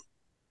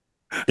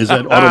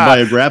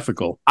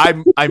autobiographical?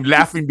 I'm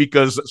laughing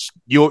because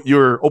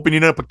you're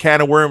opening up a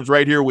can of worms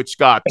right here with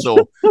Scott.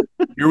 So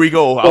here we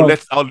go.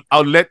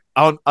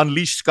 I'll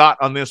unleash Scott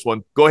on this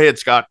one. Go ahead,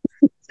 Scott.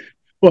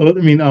 Well, I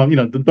mean,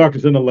 the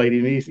Darkness and the Light. I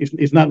mean,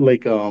 it's not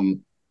like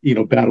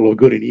Battle of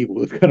Good and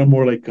Evil. It's kind of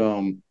more like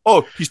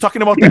he's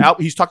talking about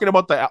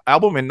the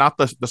album and not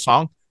the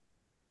song.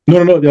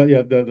 No,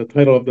 the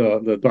title of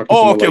the Darkness.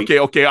 Oh,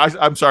 okay.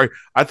 I'm sorry.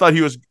 I thought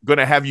he was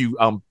gonna have you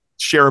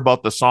share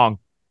about the song.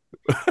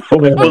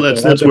 Well,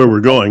 that's where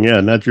we're going.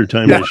 Yeah, Not Your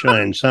Time to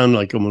Shine. Sound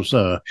like almost.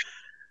 Well,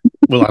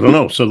 I don't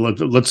know. So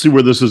let's see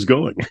where this is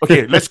going.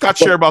 Okay, let Scott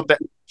share about that.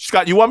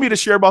 Scott, you want me to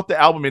share about the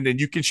album, and then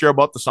you can share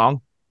about the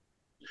song?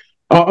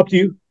 Up to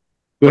you.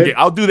 Okay,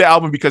 I'll do the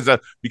album because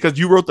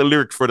you wrote the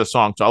lyrics for the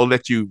song, so I'll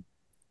let you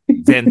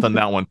vent on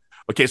that one.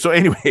 Okay, so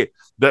anyway,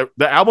 the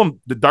album,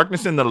 The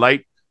Darkness and the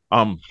Light,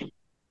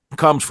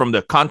 comes from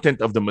the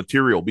content of the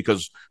material,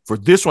 because for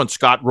this one,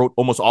 Scott wrote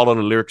almost all of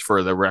the lyrics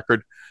for the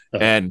record,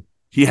 and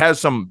he has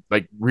some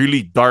like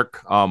really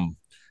dark.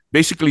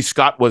 Basically,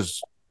 Scott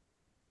was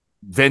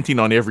venting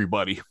on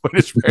everybody for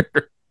this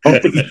record.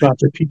 Taking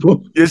shots at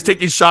people. He's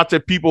taking shots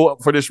at people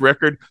for this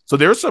record. So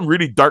there's some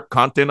really dark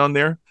content on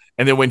there.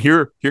 And then when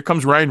here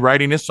comes Ryan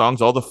writing his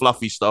songs, all the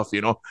fluffy stuff,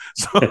 So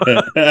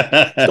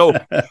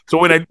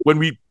when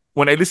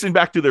I listened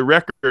back to the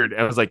record,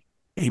 I was like,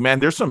 hey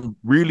man, there's some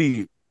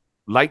really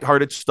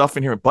lighthearted stuff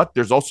in here, but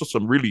there's also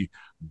some really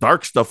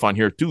dark stuff on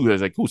here too. I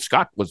was like,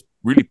 Scott was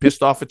really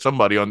pissed off at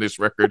somebody on this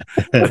record.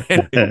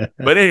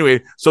 But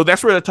anyway, so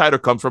that's where the title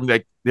comes from.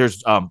 Like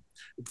there's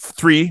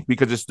 3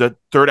 because it's the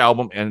 3rd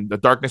album, and the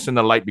Darkness and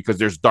the Light because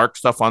there's dark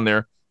stuff on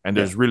there, and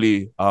there's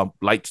really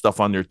light stuff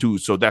on there too.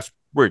 So that's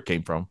where it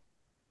came from.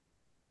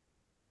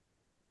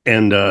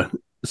 And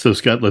so,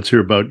 Scott, let's hear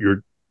about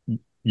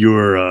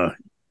your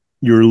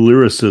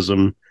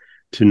lyricism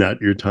to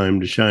Not Your Time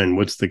to Shine.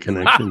 What's the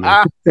connection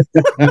there?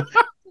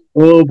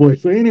 Oh boy.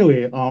 So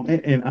anyway,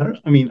 and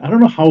I don't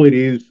know how it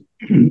is,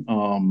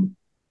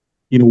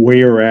 where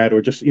you're at,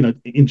 or just,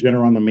 in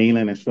general on the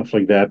mainland and stuff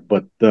like that.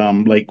 But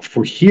like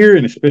for here,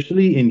 and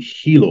especially in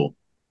Hilo,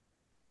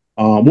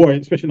 or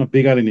especially on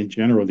Big Island in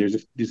general,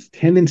 there's this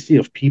tendency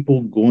of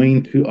people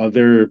going to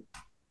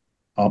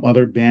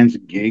other bands'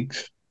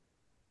 gigs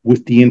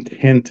with the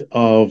intent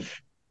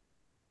of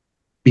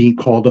being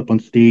called up on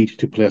stage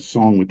to play a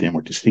song with them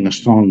or to sing a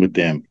song with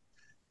them.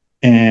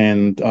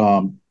 And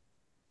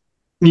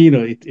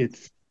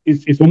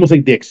it's almost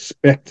like they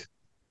expect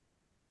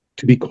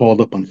to be called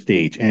up on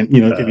stage. And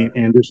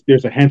and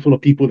there's a handful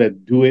of people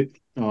that do it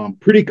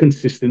pretty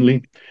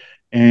consistently.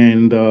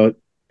 And at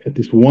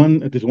this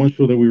one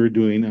show that we were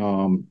doing,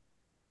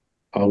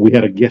 we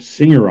had a guest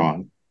singer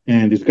on,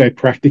 and this guy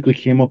practically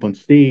came up on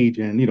stage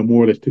and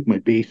more or less took my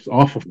bass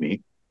off of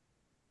me.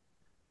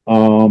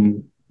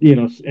 So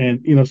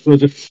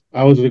just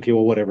I was okay,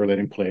 well, whatever, let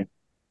him play.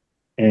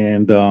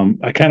 And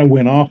I kind of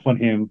went off on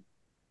him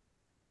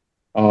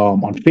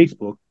on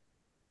Facebook,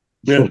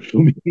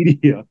 social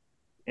media,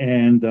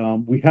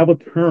 and we have a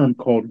term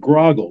called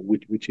groggle,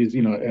 which is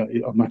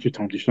I'm Not Your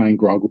Time to Shine,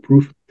 groggle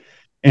proof.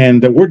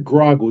 And the word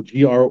groggle,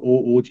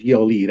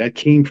 groogle, that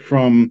came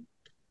from,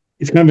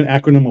 it's kind of an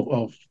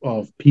acronym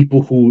of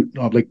people who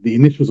like the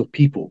initials of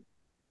people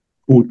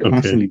who would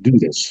constantly do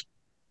this.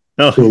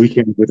 So we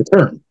came up with the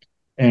term.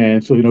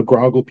 And so,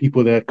 groggle,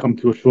 people that come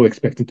to a show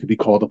expecting to be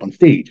called up on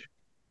stage.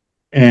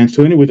 And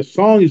so anyway, the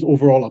song is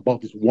overall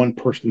about this one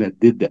person that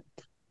did that.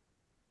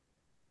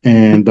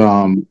 And,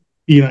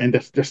 and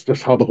that's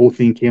just how the whole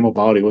thing came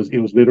about. It was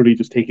literally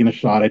just taking a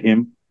shot at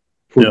him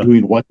for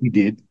doing what he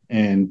did.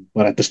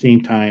 But at the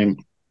same time,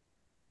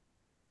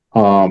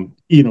 trying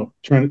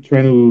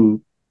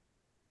to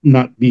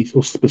not be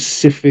so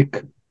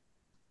specific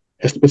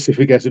as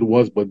it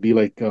was, but be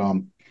like,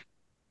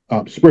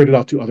 spread it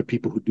out to other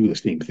people who do the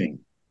same thing.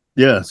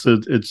 Yeah, so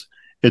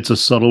it's a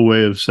subtle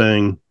way of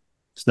saying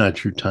it's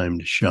not your time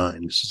to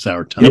shine. This is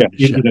our time to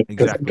shine.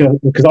 Exactly.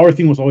 Because our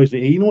thing was always,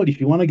 hey, you know what? If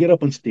you want to get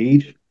up on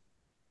stage,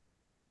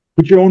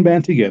 put your own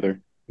band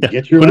together.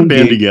 Get your own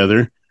band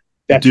together.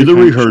 Do the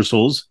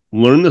rehearsals.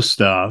 Learn the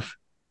stuff.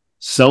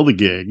 Sell the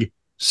gig.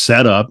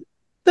 Set up.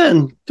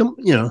 Then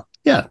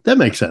that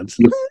makes sense.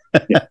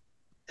 Yeah.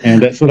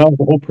 And so that was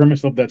the whole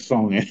premise of that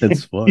song.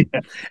 It's fun.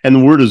 And the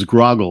word is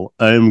groggle.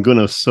 I'm going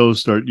to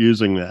start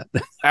using that.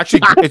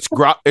 Actually, it's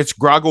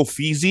groggle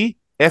Feezy,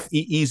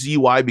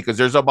 Feezy, because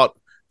there's about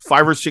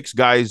 5 or 6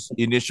 guys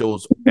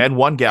initials and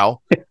one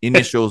gal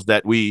initials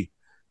that we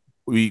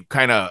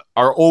kind of,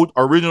 our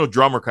original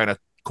drummer kind of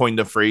coined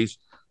the phrase,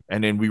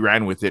 and then we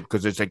ran with it,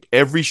 because it's like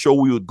every show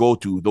we would go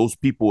to, those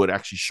people would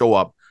actually show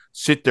up,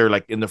 sit there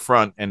like in the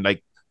front, and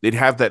like they'd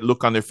have that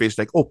look on their face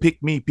like, oh,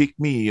 pick me,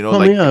 come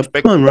like up,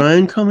 come on,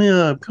 Ryan, come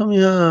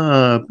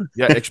up.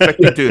 Yeah,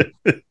 expecting to,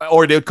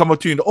 or they'd come up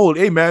to you and, oh,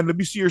 hey man, let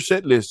me see your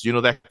set list,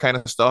 that kind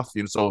of stuff.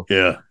 So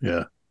yeah.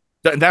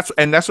 And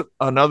that's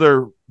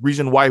another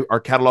reason why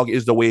our catalog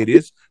is the way it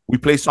is. We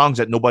play songs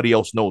that nobody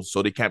else knows,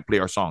 so they can't play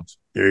our songs.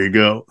 There you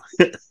go.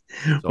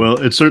 Well,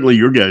 it's certainly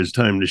your guys'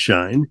 time to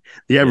shine.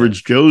 The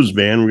Average Joe's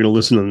band, we're going to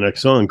listen to the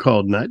next song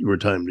called Not Your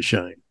Time to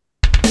Shine.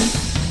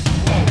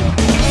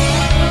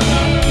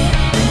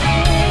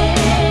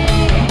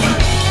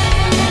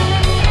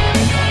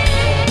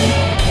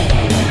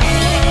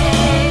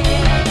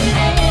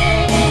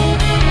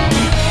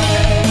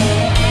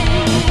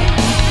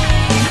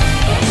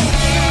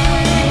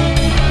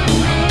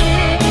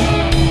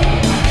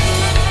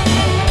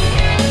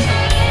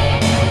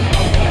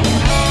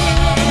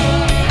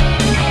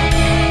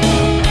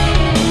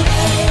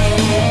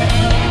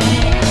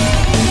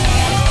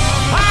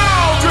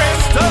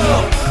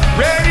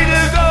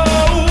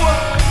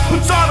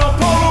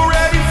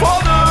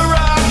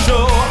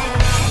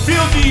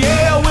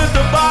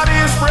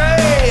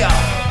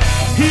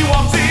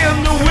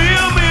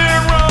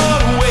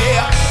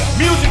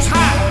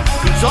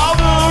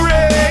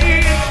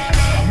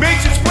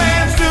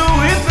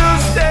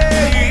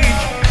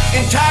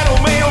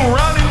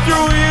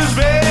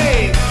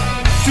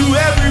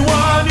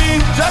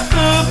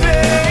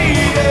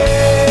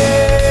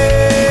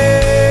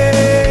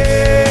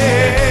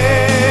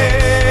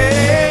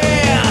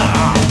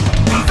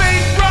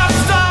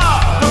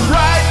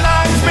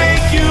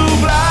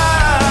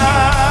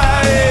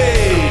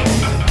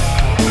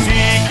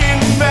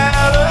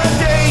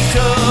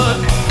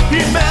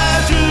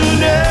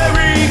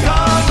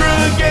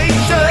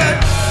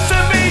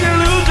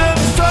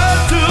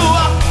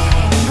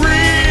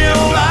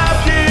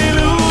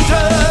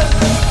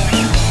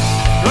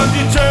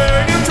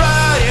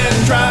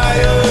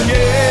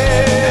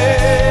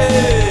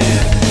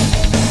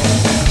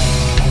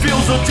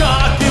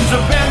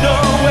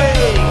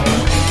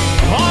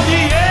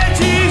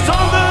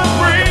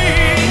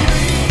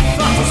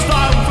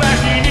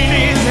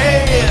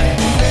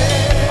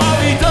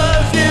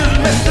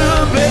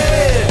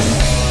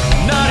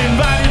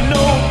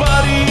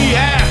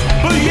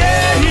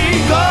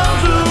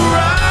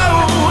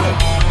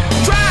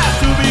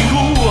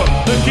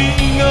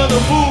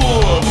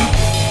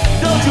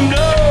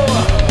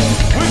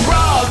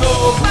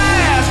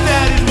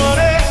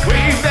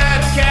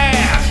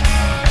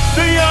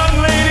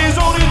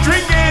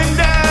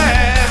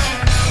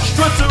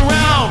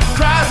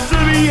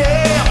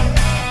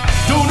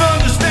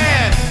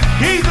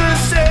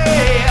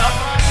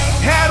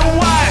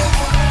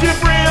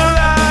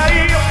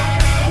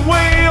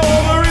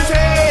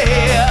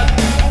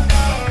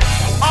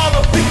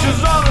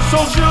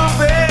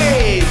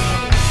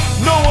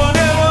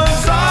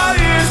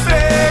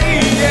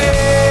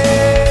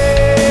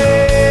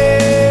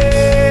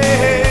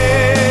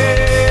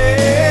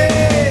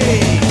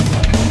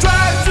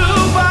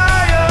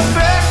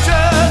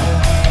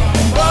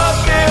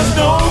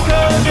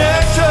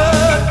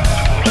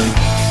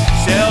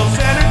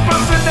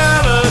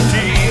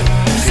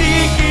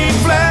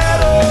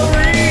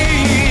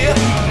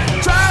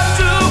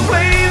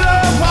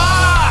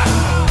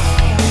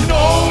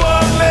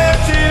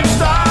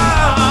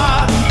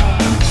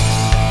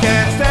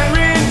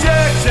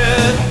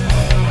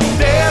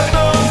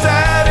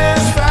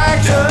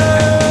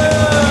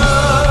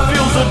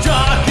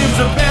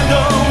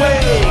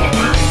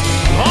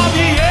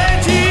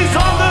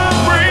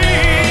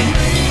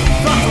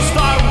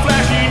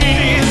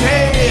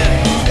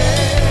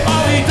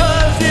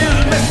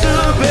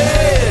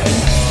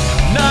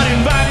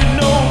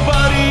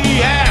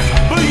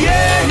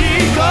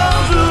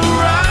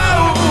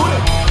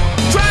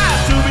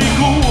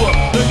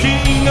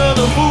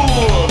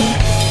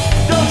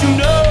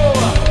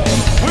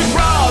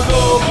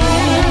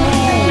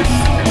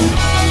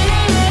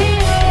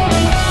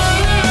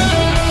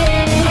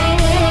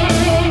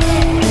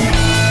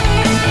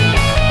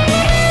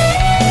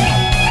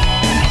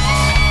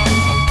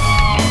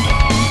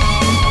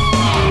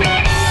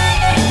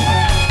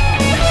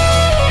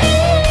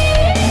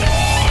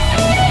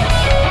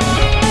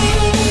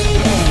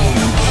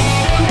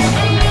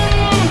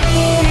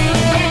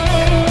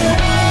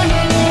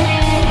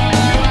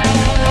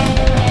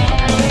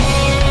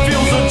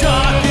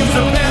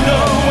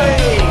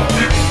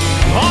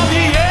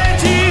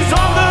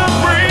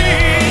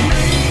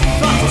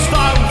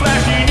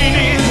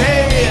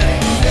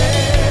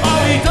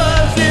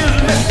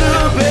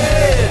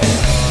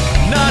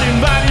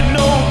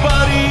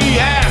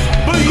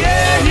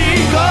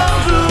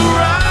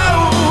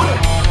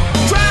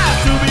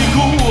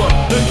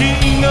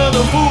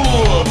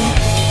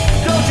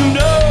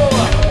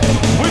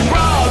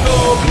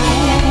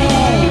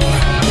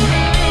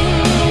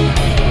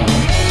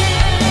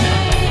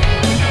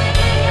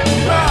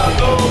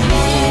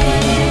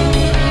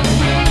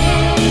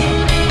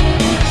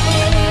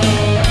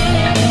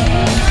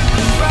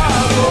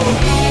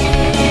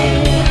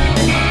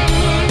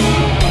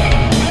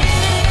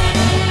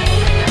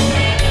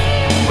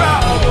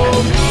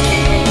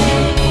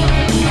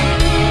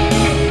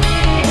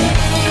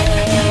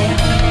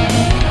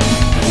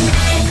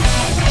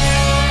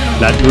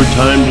 Not Your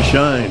Time to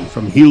Shine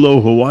from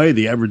Hilo, Hawaii,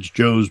 the Average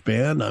Joe's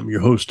Band. I'm your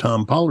host,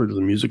 Tom Pollard of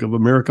the Music of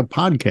America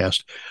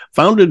podcast.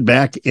 Founded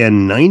back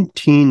in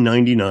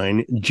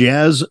 1999,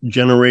 Jazz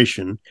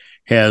Generation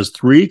has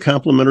 3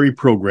 complementary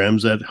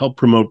programs that help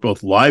promote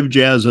both live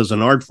jazz as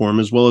an art form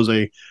as well as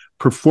a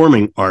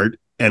performing art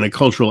and a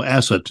cultural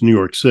asset to New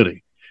York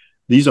City.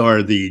 These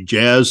are the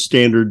Jazz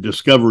Standard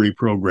Discovery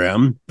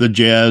Program, the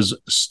Jazz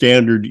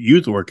Standard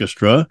Youth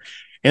Orchestra,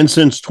 and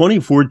since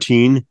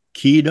 2014,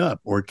 Keyed Up,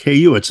 or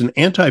KU. It's an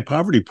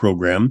anti-poverty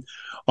program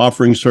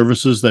offering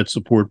services that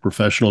support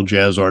professional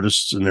jazz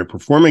artists in their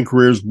performing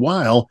careers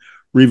while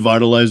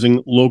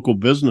revitalizing local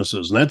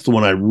businesses. And that's the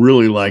one I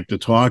really like to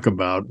talk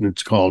about, and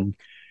it's called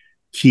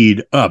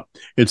Keyed Up.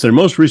 It's their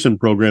most recent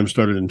program,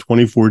 started in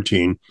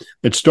 2014.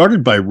 It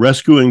started by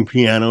rescuing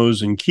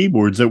pianos and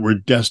keyboards that were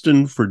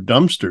destined for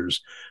dumpsters.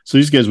 So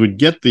these guys would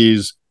get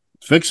these,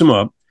 fix them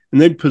up,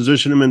 and they'd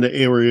position them into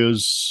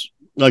areas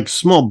like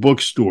small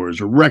bookstores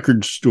or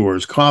record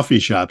stores, coffee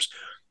shops,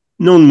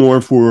 known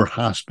more for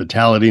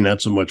hospitality,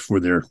 not so much for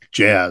their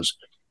jazz.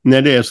 And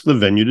they'd ask the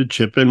venue to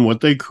chip in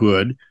what they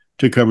could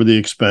to cover the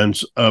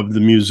expense of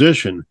the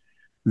musician.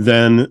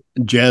 Then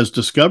Jazz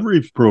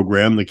Discovery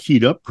Program, the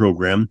Keyed Up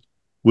program,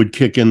 would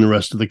kick in the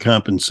rest of the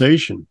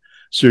compensation.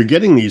 So you're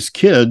getting these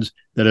kids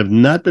that have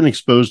not been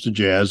exposed to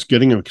jazz,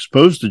 getting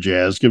exposed to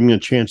jazz, giving them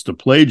a chance to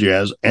play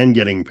jazz, and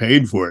getting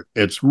paid for it.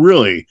 It's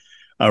really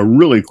a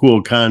really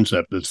cool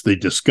concept. It's the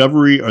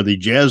Discovery or the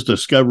Jazz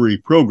Discovery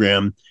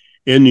Program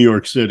in New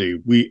York City.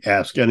 We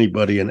ask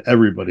anybody and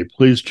everybody,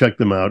 please check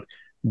them out.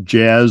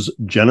 Jazz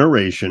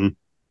Generation.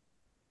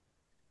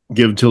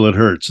 Give till it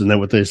hurts. Isn't that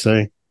what they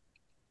say?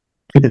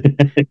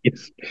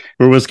 Yes.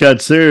 We're with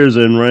Scott Sayers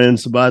and Ryan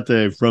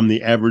Sabate from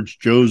the Average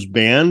Joe's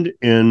Band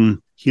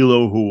in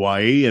Hilo,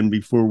 Hawaii. And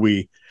before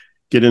we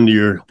get into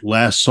your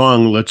last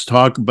song, let's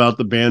talk about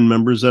the band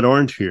members that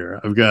aren't here.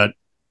 I've got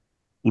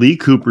Lee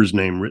Cooper's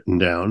name written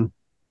down.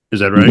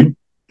 Is that right?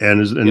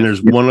 Mm-hmm. And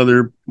there's one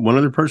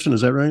other person. Is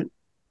that right?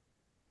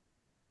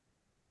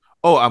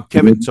 Oh, I'm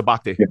Kevin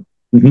Sabate. Yeah.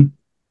 Mm-hmm.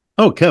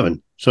 Oh,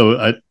 Kevin.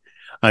 So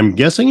I'm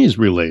guessing he's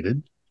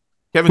related.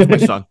 Kevin's my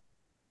son.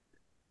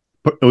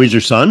 Oh, he's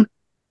your son?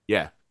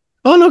 Yeah.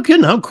 Oh, no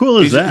kidding. How cool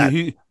is that?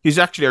 He's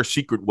actually our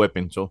secret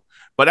weapon. So,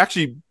 but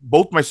actually,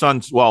 both my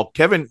sons. Well,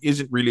 Kevin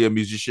isn't really a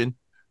musician.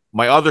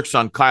 My other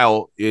son,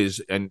 Kyle,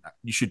 is, and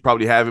you should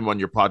probably have him on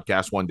your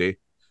podcast one day.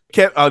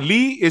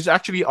 Lee is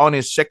actually on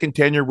his second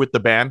tenure with the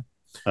band.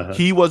 Uh-huh.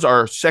 He was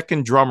our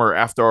second drummer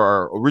after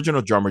our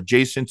original drummer,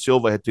 Jason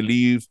Silva, had to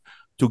leave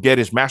to get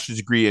his master's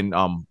degree in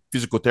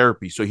physical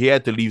therapy. So he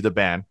had to leave the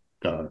band.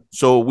 Uh-huh.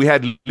 So we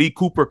had Lee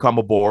Cooper come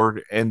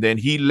aboard, and then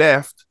he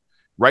left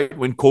right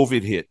when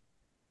COVID hit.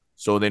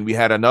 So then we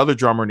had another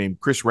drummer named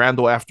Chris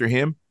Randall after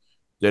him.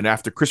 Then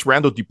after Chris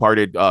Randall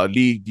departed,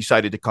 Lee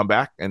decided to come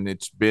back, and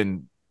it's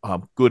been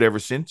good ever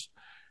since.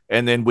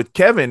 And then with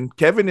Kevin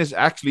is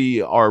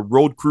actually our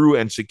road crew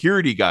and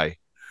security guy.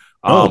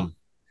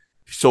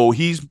 So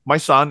he's my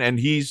son, and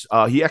he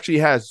actually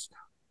has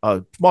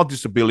a small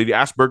disability,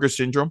 Asperger's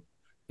syndrome.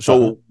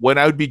 So when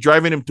I would be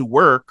driving him to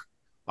work,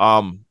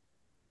 I'd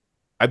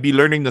be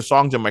learning the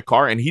songs in my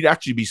car, and he'd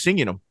actually be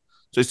singing them.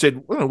 So I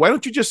said, well, why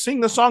don't you just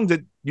sing the songs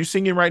that you're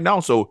singing right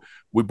now? So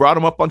we brought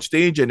him up on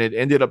stage, and it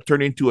ended up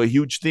turning into a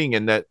huge thing.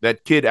 And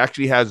that kid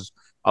actually has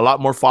a lot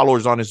more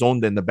followers on his own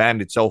than the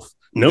band itself.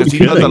 No kidding.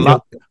 He does a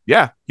lot.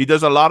 Yeah, he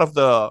does a lot of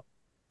the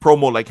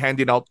promo, like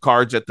handing out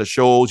cards at the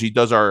shows. He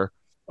does our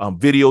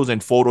videos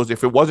and photos.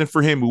 If it wasn't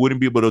for him, we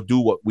wouldn't be able to do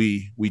what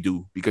we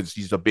do, because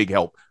he's a big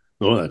help.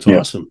 Oh, that's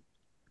awesome.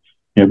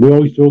 Yeah, we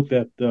always joke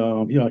that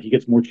he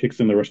gets more chicks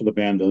than the rest of the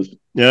band does.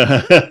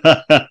 Yeah.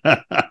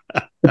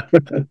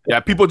 Yeah,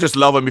 people just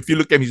love him. If you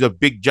look at him, he's a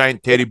big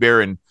giant teddy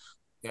bear, and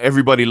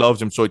everybody loves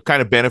him. So it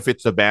kind of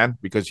benefits the band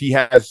because he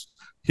has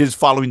his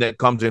following that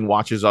comes in,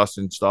 watches us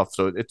and stuff.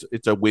 So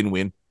it's a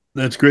win-win.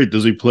 That's great.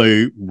 Does he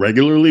play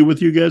regularly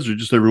with you guys, or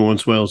just every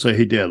once in a while say,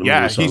 hey, Dad,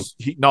 yeah,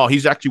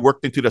 he's actually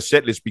worked into the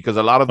set list, because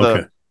a lot of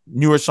the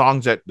newer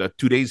songs that the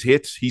today's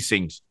hits, he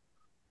sings.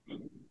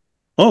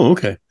 Oh,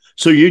 okay.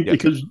 So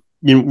because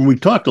we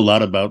talked a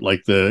lot about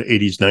like the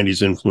 80s,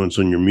 90s influence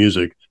on your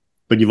music,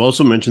 but you've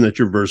also mentioned that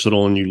you're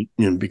versatile, and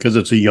you because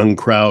it's a young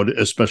crowd,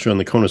 especially on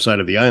the Kona side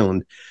of the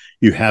island,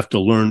 you have to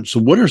learn. So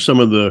what are some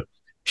of the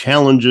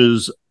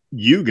challenges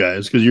you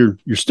guys, because you're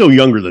still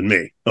younger than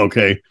me,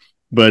 okay,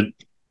 but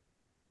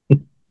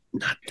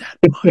not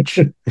that much.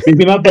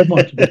 Maybe not that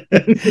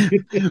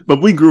much.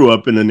 But we grew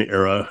up in an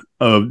era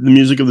of the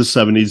music of the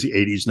 70s, the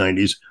 80s,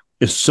 90s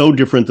is so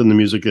different than the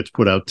music that's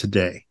put out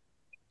today.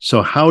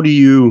 So how do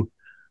you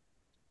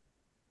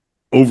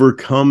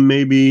overcome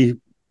maybe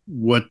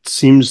what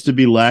seems to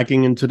be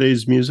lacking in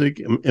today's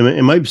music?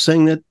 Am I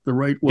saying that the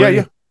right way?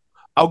 Yeah.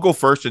 I'll go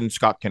first, and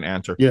Scott can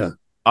answer. Yeah.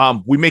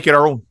 We make it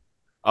our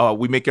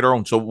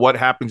own. So what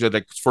happens is,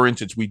 like, for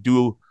instance, we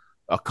do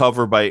a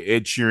cover by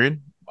Ed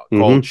Sheeran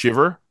called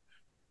Shiver.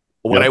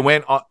 When I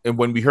went on, and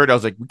when we heard, I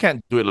was like, we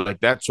can't do it like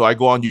that. So I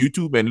go on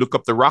YouTube and look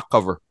up the rock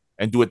cover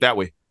and do it that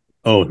way.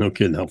 Oh, no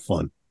kidding. How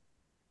fun.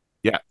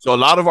 Yeah. So a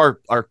lot of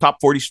our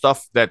top 40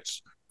 stuff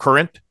that's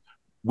current,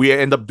 we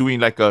end up doing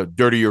like a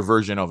dirtier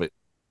version of it,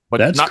 but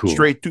That's not cool.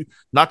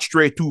 not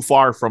stray too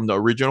far from the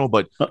original.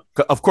 But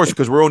of course,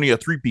 because we're only a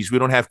 3-piece, we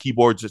don't have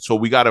keyboards, so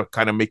we got to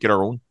kind of make it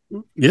our own.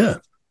 Yeah.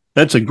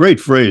 That's a great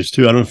phrase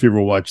too. I don't know if you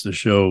ever watched the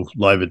show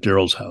Live at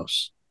Daryl's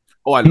House.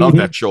 Oh, I love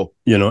that show.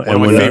 You know, One and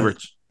of my when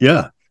favorites.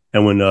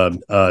 and when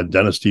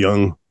Dennis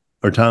DeYoung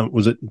or Tom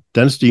was it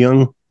Dennis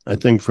DeYoung? I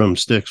think from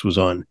Styx was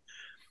on.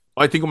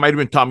 I think it might have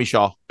been Tommy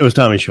Shaw. It was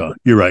Tommy Shaw.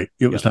 You're right.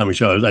 It was Tommy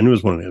Shaw. I knew it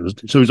was one of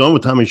them. So he's on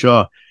with Tommy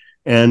Shaw,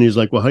 and he's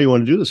like, "Well, how do you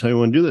want to do this? How do you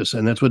want to do this?"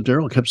 And that's what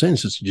Daryl kept saying. He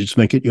says, "You just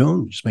make it your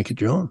own. Just make it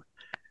your own."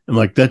 I'm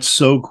like, "That's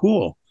so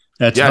cool."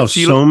 That's how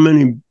so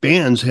many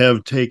bands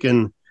have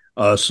taken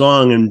a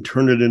song and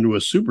turned it into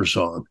a super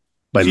song.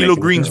 By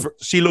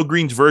CeeLo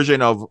Green's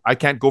version of "I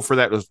Can't Go for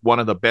That" was one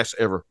of the best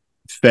ever.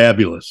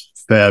 Fabulous.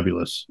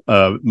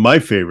 My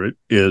favorite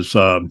is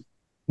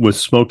with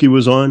Smokey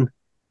was on.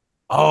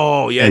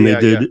 Oh yeah,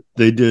 and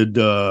they did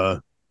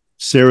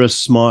Sarah's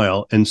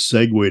Smile and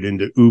segued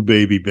into Ooh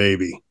Baby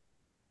Baby.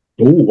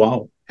 Oh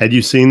wow! Had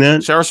you seen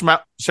that?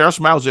 Sarah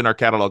Smile's in our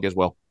catalog as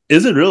well.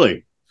 Is it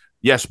really?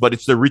 Yes, but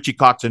it's the Richie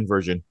Kotzen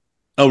version.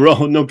 Oh,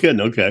 no kidding.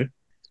 Okay,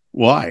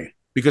 why?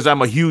 Because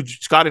I'm a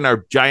huge Scott and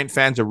our giant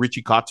fans of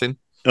Richie Kotzen.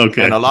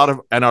 Okay, and a lot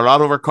of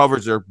our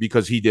covers are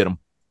because he did them.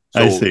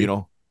 So, I see.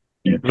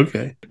 Yeah.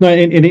 Okay. No,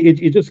 and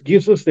it just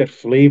gives us that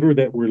flavor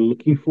that we're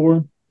looking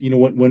for.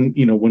 When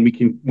we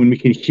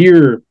can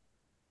hear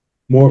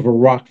more of a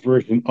rock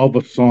version of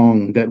a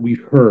song that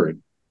we've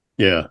heard,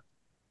 that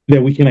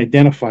we can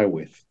identify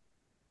with,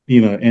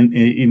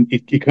 and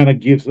it kind of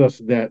gives us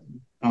that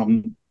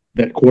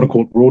that quote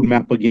unquote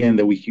roadmap again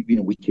that we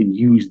can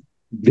use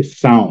this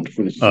sound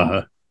for the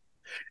song.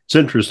 It's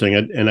interesting,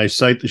 and I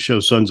cite the show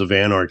Sons of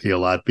Anarchy a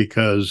lot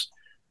because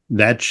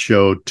that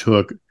show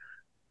took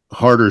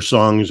harder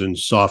songs and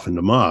softened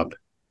them up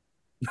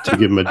to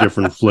give them a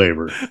different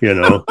flavor,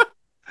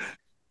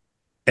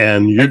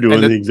 And you're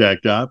doing the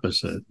exact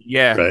opposite.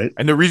 Yeah. Right.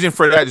 And the reason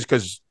for that is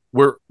because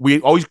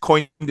we always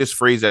coin this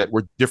phrase that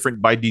we're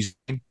different by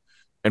design.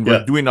 And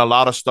we're doing a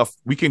lot of stuff.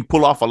 We can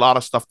pull off a lot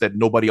of stuff that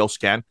nobody else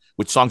can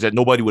with songs that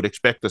nobody would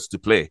expect us to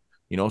play.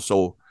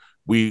 So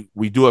we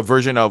do a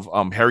version of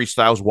Harry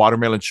Styles'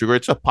 Watermelon Sugar.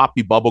 It's a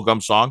poppy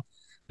bubblegum song,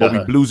 but we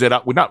blues it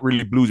up. We're not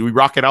really blues. We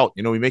rock it out.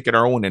 We make it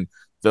our own. And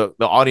the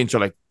audience are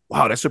like,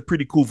 wow, that's a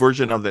pretty cool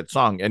version of that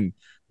song. And,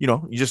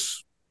 you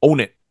just own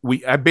it.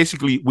 We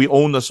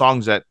own the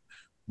songs that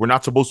we're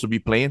not supposed to be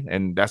playing,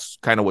 and that's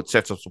kind of what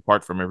sets us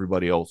apart from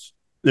everybody else.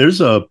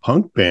 There's a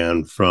punk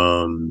band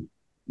from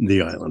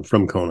the island,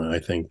 from Kona, I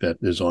think, that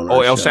is on.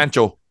 El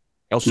Sancho.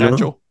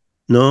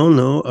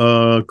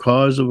 No.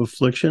 Cause of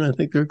Affliction, I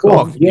think they're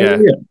called. Yeah.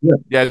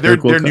 They're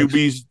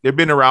newbies. They've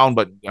been around,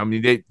 but I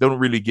mean, they don't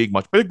really gig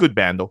much. But a good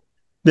band though.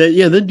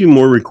 They do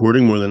more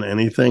recording more than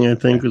anything, I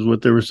think, is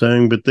what they were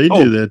saying. But they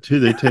do that too.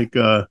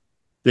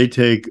 They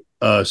take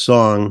a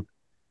song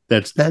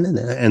that's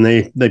and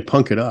they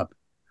punk it up.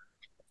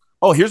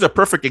 Oh, here's a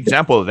perfect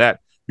example of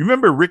that. You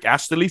remember Rick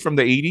Astley from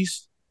the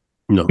 80s?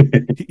 No.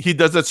 He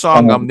does that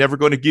song, I'm Never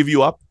Going to Give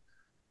You Up.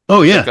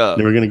 Oh, yeah.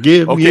 Never Going to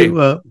Give You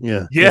Up.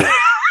 Yeah.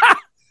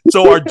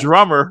 So our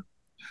drummer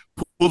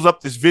pulls up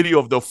this video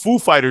of the Foo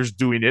Fighters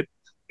doing it.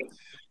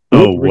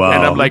 Oh, wow.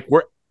 And I'm like,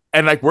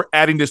 we're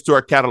adding this to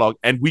our catalog,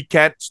 and we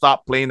can't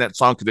stop playing that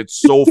song because it's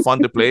so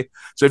fun to play.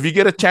 So if you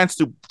get a chance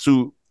to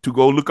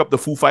go look up the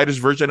Foo Fighters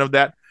version of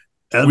that,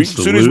 as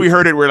soon as we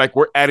heard it,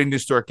 we're adding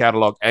this to our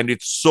catalog, and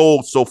it's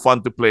so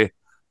fun to play.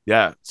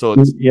 Yeah, so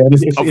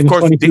it's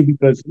funny too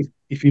because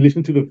if you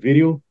listen to the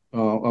video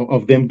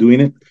of them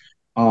doing it,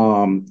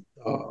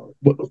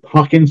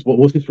 Hawkins, what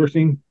was his first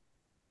name?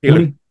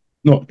 Taylor.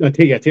 No,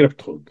 Taylor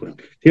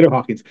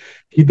Hawkins.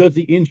 He does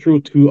the intro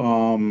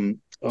to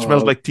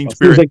Smells Like Teen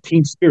Spirit. Smells Like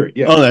Teen Spirit.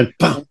 Yeah. Oh,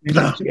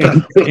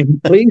 that. And he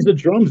plays the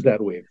drums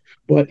that way,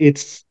 but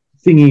it's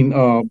singing.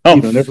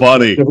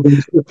 Funny.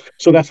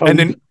 So that's how.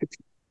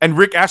 And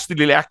Rick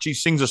Astley actually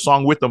sings a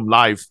song with them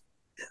live.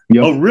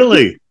 Yep. Oh,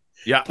 really?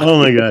 Yeah. Oh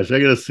my gosh, I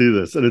gotta see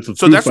this. And it's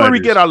so that's where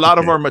we get a lot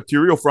of our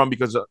material from,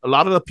 because a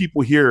lot of the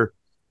people here,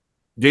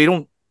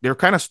 they're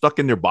kind of stuck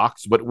in their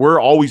box, but we're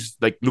always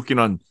like looking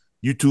on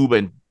YouTube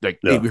and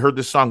hey, we heard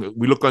this song.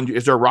 We look on,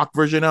 is there a rock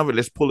version of it?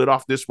 Let's pull it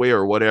off this way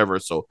or whatever.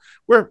 So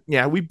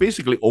we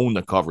basically own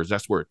the covers.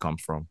 That's where it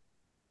comes from.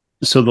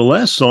 So the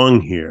last song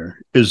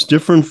here is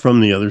different from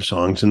the other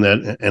songs in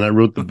that, and I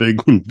wrote the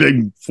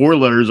big 4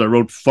 letters. I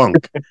wrote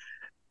funk.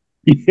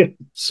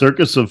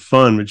 Circus of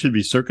Fun. It should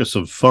be Circus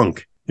of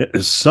Funk. It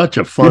is such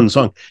a fun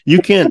song. You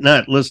can't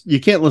listen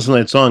to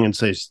that song and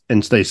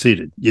stay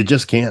seated. You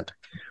just can't.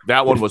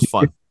 That one was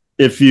fun.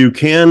 If you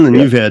can, then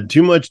you've had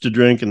too much to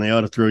drink, and they ought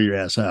to throw your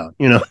ass out.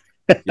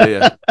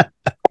 Yeah.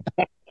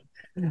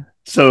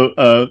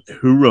 So,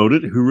 who wrote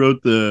it? Who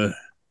wrote the?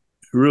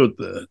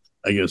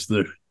 I guess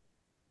the.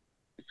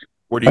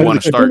 Where do you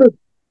want to start?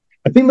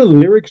 I think the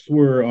lyrics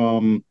were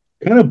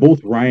kind of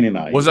both Ryan and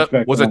I. Was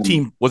a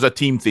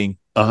team thing.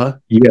 Yeah,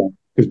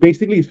 because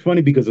basically it's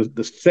funny because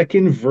the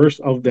second verse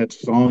of that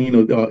song,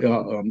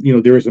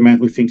 there is a man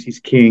who thinks he's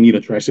king,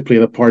 tries to play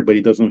the part, but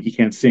he doesn't know he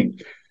can't sing.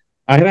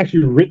 I had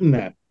actually written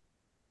that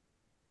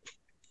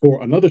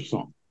for another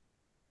song.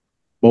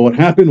 But what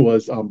happened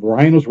was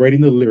Ryan was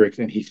writing the lyrics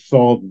and he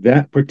saw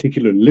that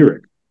particular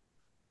lyric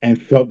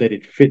and felt that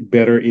it fit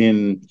better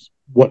in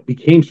what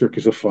became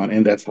Circus of Fun,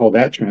 and that's how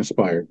that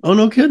transpired. Oh,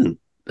 no kidding.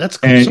 That's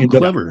so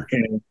clever.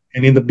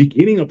 And in the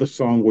beginning of the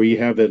song where you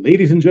have that,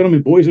 ladies and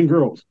gentlemen, boys and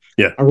girls,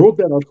 yeah, I wrote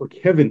that out for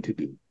Kevin to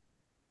do.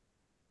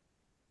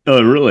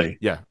 Oh, really?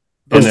 Yeah.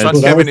 And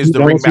Kevin is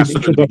the ringmaster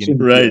at the beginning.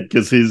 Right,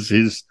 because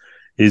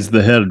he's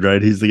the head,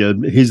 right? He's the guy,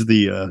 he's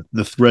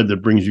the thread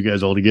that brings you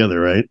guys all together,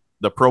 right?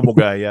 The promo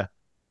guy, yeah.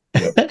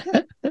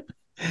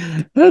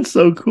 That's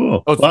so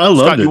cool. Oh, well, I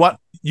love it.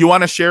 You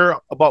want to share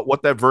about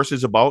what that verse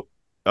is about?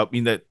 I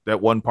mean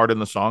that one part in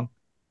the song.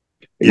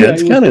 Yeah,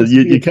 it's kind of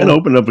you kind of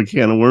opened up a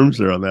can of worms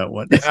there on that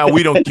one.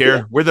 We don't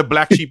care. We're the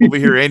black sheep over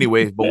here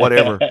anyway, but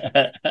whatever.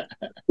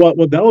 Well,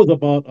 that was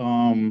about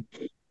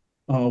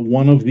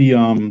one of the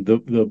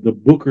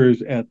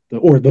bookers at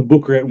the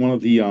booker at one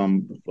of the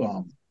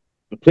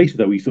places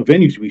that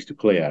venues we used to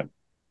play at,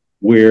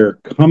 where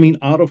coming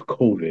out of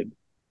COVID,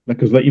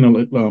 because like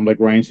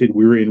Ryan said,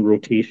 we were in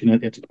rotation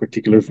at a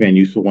particular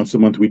venue, so once a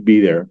month we'd be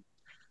there.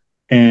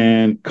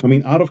 And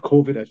coming out of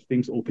COVID, as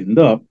things opened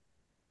up,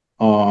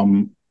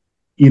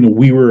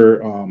 we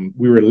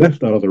were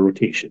left out of the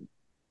rotation,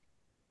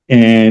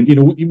 and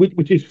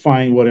which is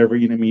fine, whatever.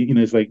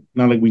 It's like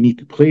not like we need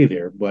to play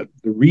there, but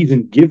the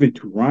reason given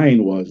to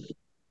Ryan was,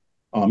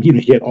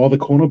 he had all the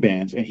Kona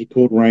bands, and he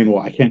told Ryan,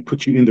 "Well, I can't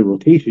put you in the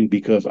rotation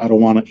because I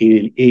don't want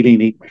to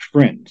alienate my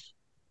friends."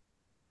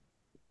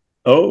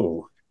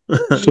 Oh,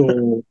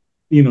 so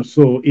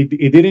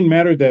it didn't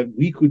matter that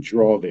we could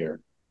draw there.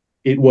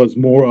 It was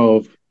more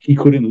of he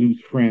couldn't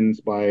lose friends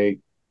by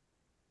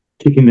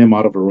kicking them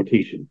out of a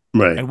rotation.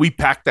 Right. And we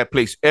packed that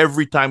place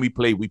every time we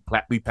played. We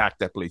packed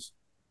that place,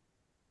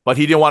 but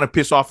he didn't want to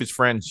piss off his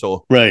friends.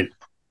 So right,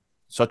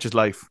 such is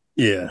life.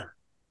 Yeah.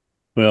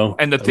 Well,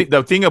 and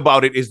the thing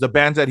about it is the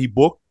bands that he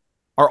booked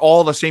are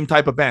all the same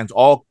type of bands,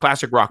 all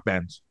classic rock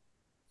bands,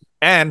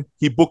 and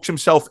he books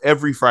himself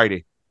every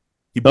Friday.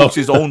 He books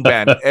his own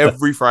band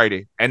every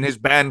Friday, and his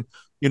band,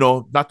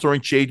 not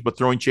throwing shade, but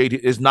throwing shade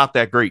is not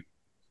that great.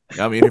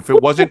 I mean, if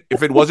it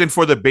wasn't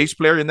for the bass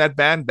player in that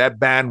band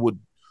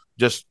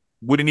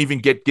wouldn't even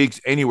get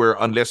gigs anywhere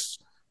unless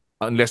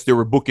they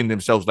were booking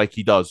themselves like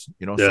he does,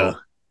 Yeah. So,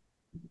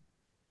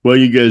 well,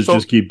 you guys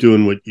just keep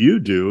doing what you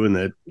do,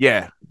 and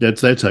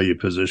that's how you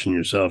position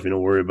yourself. You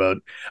don't worry about.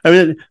 I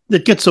mean,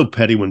 it gets so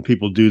petty when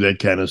people do that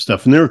kind of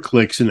stuff, and there are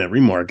cliques in every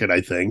market,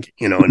 I think.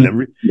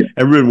 And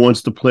everyone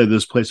wants to play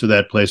this place or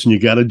that place, and you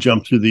got to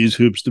jump through these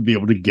hoops to be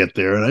able to get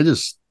there. And I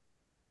just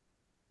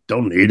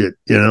don't need it,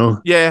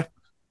 Yeah.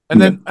 And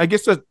then I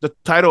guess the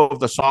title of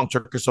the song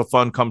 "Circus of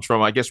Fun" comes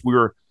from, I guess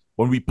when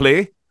we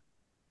play,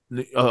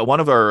 one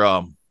of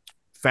our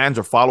fans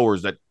or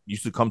followers that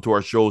used to come to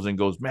our shows and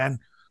goes, "Man,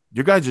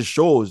 your guys'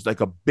 show is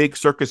like a big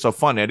circus of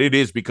fun." And it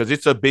is, because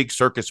it's a big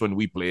circus when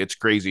we play. It's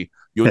crazy.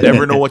 You'll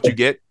never know what you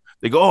get.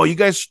 They go, "Oh, your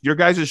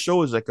guys'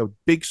 show is like a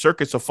big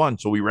circus of fun."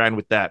 So we ran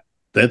with that.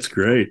 That's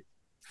great.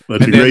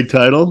 That's a great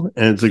title,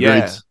 and it's a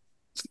great.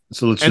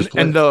 So let's just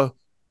play. And the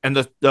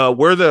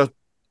where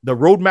the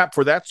roadmap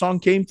for that song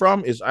came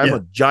from is I'm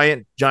a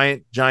giant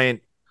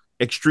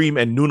Extreme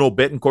and Nuno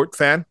Betancourt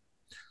fan.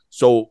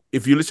 So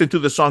if you listen to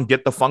the song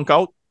 "Get the Funk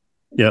Out,"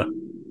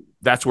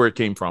 that's where it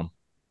came from.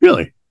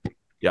 Really?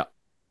 Yeah.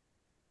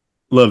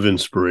 Love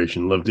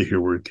inspiration. Love to hear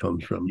where it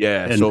comes from.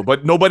 Yeah.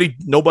 But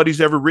nobody's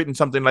ever written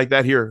something like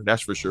that here.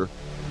 That's for sure.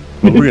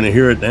 Well, we're going to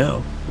hear it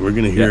now. We're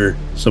going to hear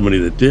somebody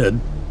that did.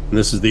 And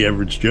this is the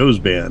Average Joe's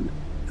band.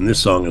 And this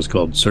song is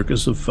called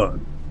 "Circus of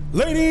Fun."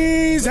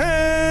 Ladies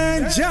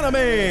and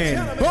gentlemen,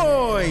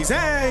 boys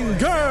and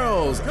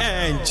girls,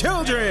 and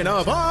children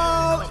of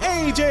all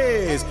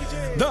ages,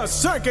 the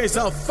Circus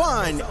of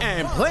Fun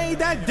and Play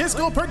That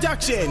Disco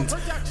Productions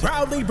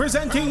proudly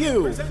present to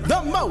you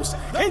the most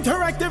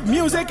interactive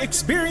music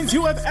experience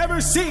you have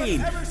ever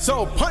seen.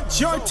 So punch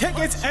your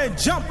tickets and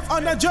jump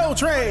on the Joe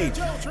train.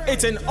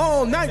 It's an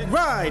all-night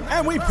ride,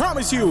 and we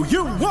promise you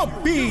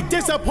won't be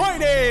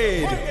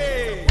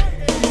disappointed.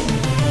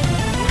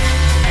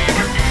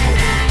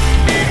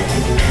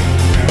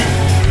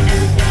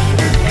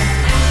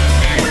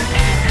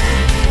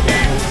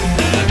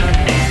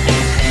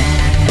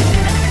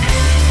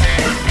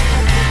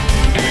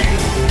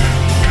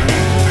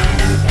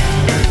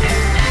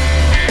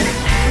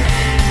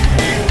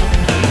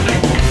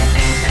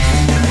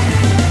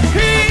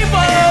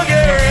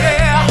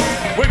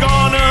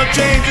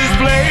 Change this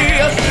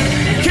place,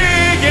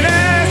 kicking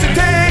ass and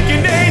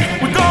taking names.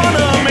 We're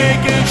gonna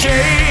make it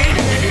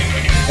change.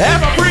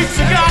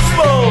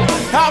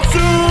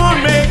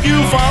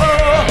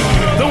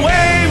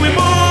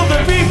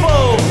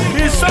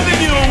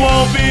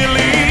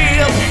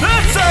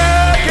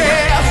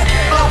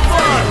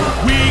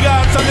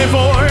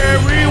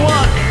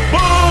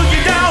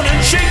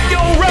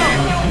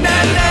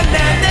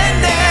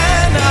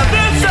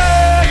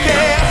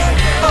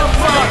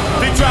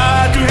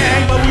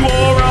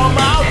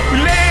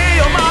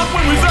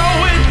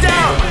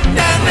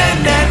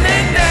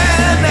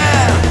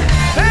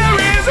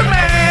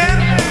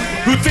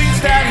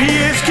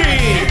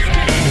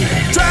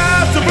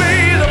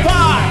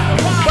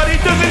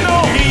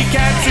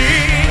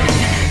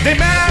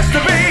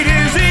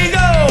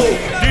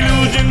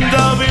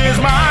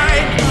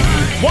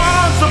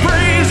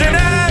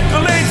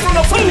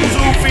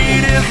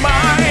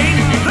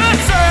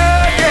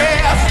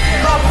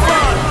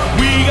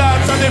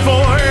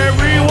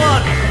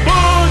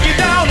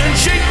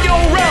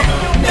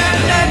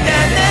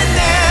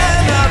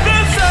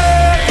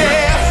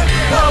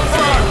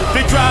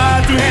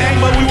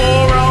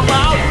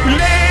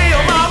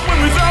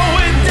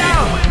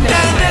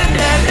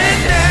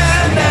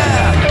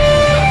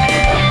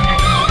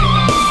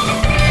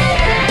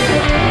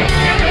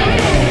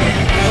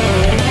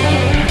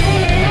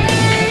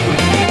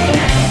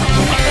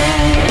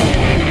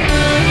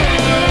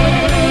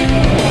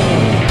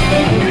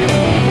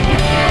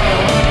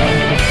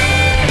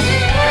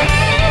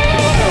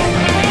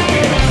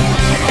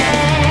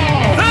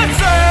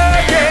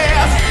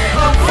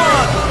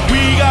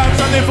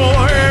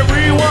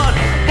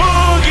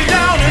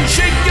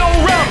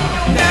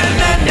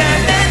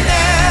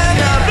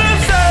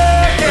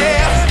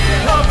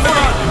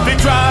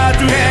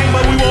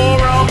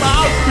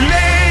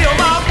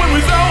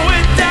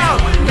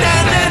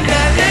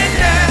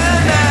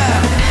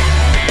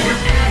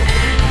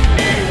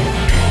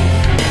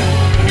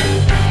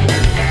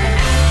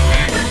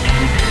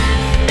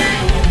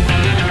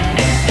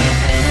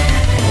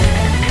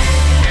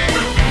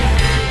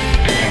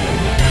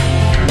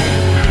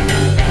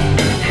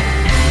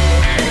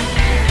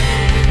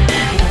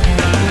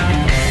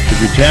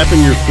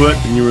 tapping your foot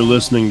and you were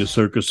listening to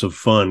Circus of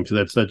Fun, because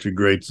that's such a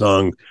great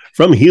song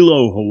from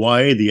Hilo,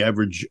 Hawaii, the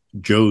Average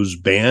Joe's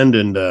Band.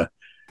 And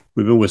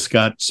we've been with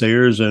Scott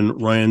Sayers and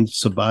Ryan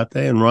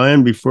Sabate. And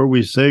Ryan, before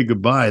we say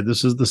goodbye,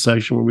 this is the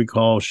section where we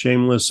call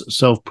shameless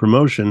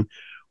self-promotion.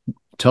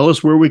 Tell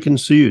us where we can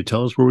see you.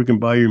 Tell us where we can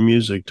buy your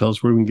music. Tell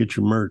us where we can get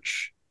your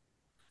merch.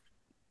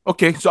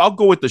 Okay, so I'll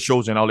go with the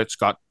shows and I'll let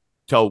Scott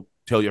tell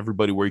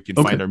everybody where you can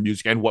find our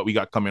music and what we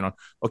got coming on.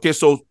 Okay,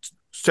 so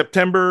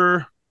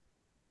September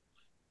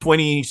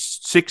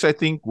 26th, I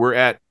think, we're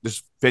at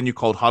this venue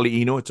called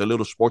Hali'ino. It's a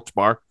little sports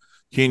bar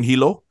here in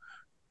Hilo.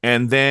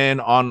 And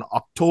then on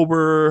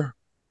October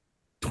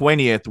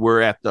 20th, we're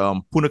at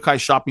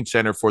Punakai Shopping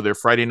Center for their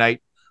Friday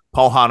night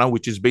pauhana,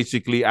 which is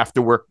basically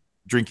after work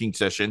drinking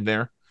session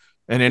there.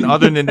 And then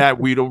other than that,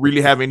 we don't really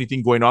have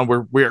anything going on.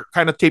 We're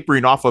kind of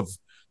tapering off of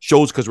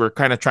shows because we're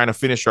kind of trying to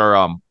finish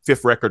our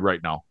fifth record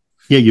right now.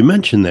 Yeah, you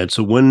mentioned that.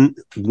 So when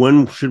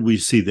should we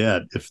see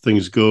that? If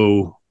things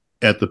go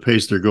at the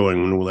pace they're going,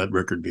 when will that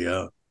record be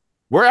out?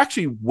 We're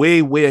actually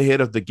way, way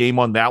ahead of the game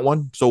on that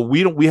one. So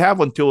we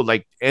have until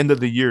like end of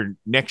the year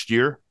next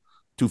year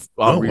to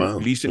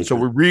release it. Okay. So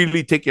we're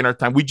really taking our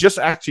time. We just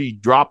actually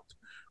dropped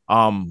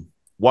one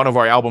of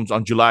our albums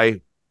on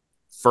July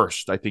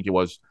 1st, I think it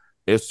was.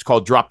 It's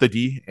called Drop the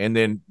D. And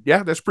then,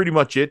 yeah, that's pretty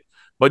much it.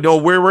 But no,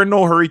 we're in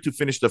no hurry to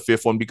finish the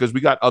fifth one because we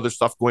got other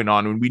stuff going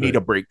on and we need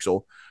a break.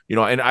 So,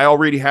 and I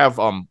already have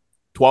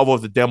 12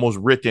 of the demos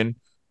written,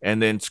 and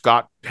then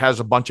Scott has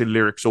a bunch of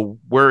lyrics. So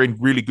we're in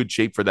really good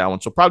shape for that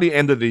one. So probably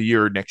end of the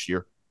year next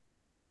year.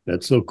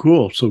 That's so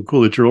cool. So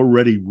cool that you're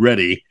already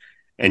ready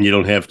and you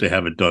don't have to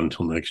have it done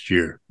until next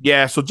year.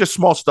 Yeah. So just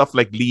small stuff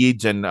like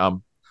leads and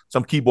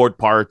some keyboard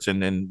parts.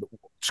 And then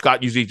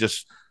Scott usually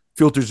just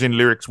filters in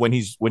lyrics when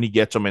he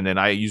gets them. And then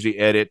I usually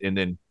edit and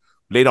then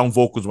lay down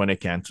vocals when I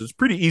can. So it's a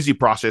pretty easy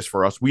process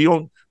for us. We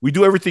do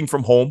everything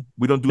from home.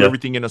 We don't do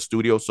everything in a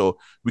studio. So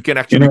we can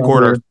actually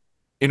record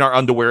in our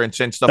underwear and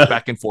send stuff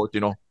back and forth,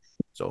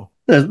 So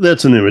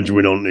that's an image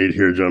we don't need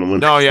here, gentlemen.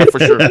 No, yeah, for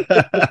sure.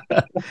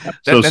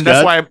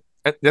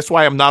 That's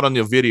why I'm not on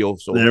the video.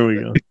 So there we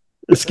go.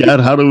 Scott,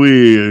 how do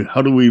we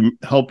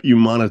help you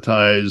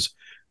monetize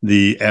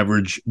the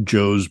Average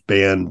Joe's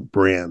Band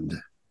brand?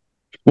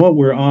 Well,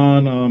 we're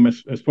on,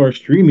 as far as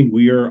streaming,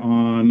 we are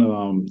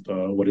on,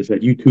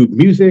 YouTube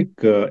Music,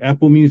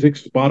 Apple Music,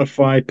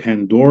 Spotify,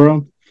 Pandora.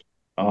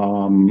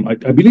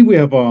 I believe we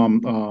have,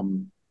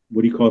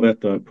 what do you call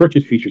that? The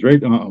purchase features,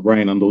 right,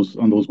 Ryan, on those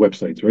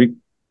websites, right?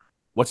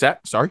 What's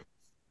that? Sorry?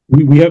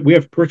 We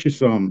have purchase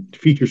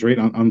features, right,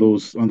 on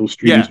those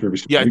streaming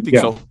services. Yeah, I think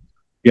so.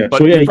 Yeah,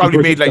 but you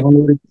probably made like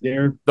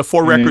there. The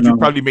 4 records, you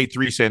probably made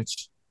 3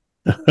 cents.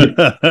 Which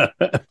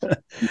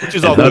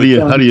is all. How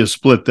do you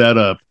split that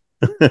up?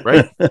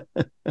 Right.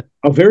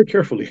 Very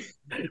carefully.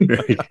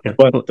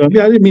 But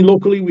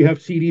locally we have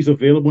CDs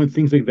available and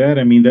things like that.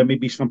 I mean, that may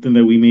be something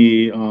that we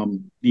may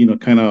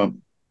kind of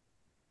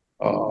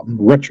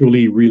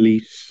retroly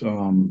release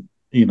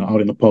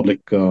out in the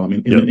public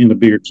in the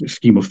bigger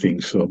scheme of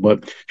things. So,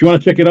 but if you want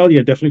to check it out,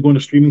 definitely go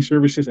into streaming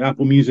services,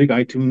 Apple Music,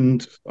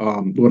 iTunes,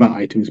 not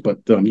iTunes,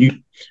 but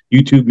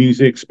YouTube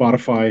Music,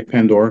 Spotify,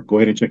 Pandora. Go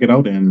ahead and check it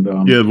out. And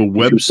you have a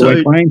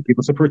website? Give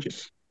us a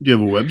purchase. Do you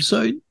have a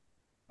website?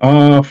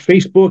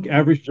 Facebook,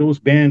 Average Joe's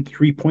Band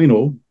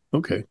 3.0.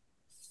 Okay.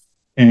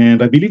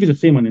 And I believe it's the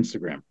same on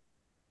Instagram.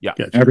 Yeah.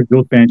 Gotcha. Average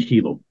Joe's Band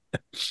Hilo.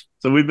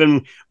 So we've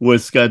been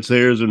with Scott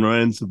Sayers and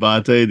Ryan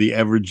Sabate, the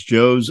Average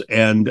Joes.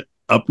 And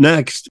up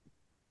next,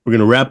 we're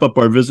going to wrap up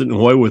our visit in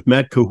Hawaii with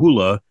Matt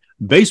Kahula,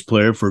 bass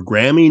player for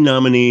Grammy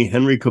nominee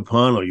Henry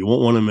Capano. You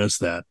won't want to miss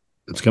that.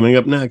 It's coming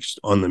up next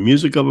on The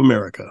Music of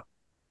America.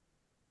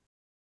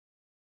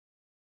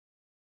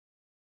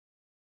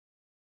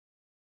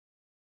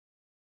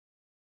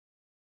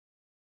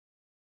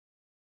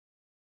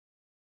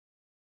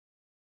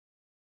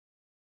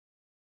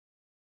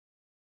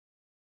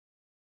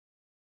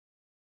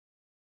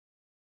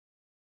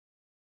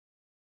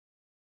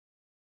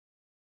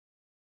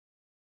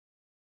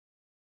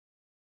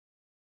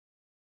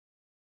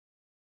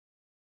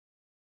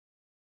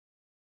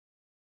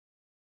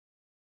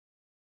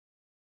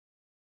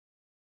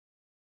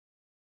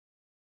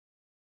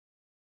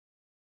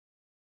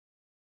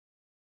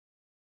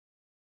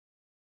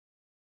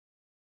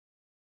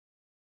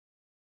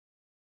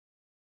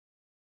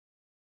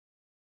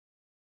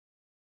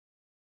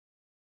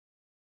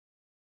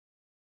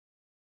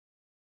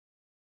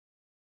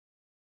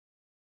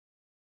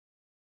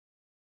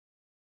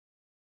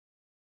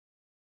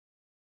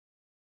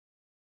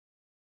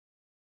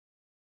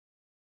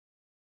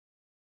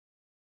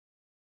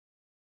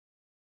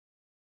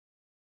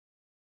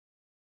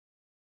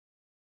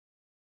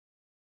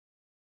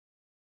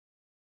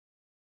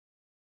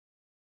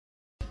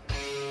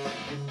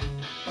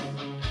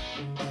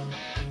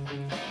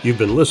 You've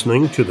been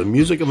listening to the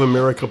Music of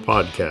America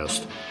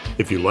podcast.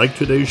 If you like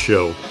today's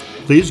show,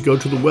 please go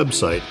to the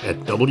website at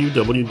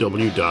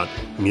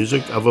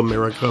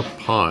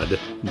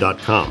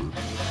www.musicofamericapod.com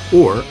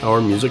or our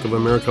Music of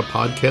America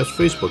podcast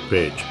Facebook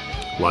page.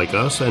 Like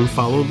us and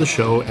follow the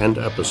show and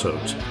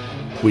episodes.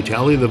 We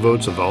tally the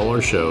votes of all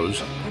our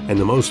shows, and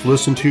the most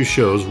listened to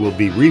shows will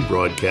be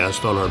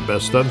rebroadcast on our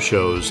best of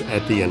shows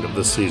at the end of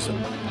the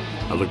season.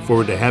 I look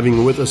forward to having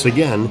you with us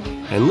again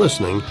and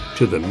listening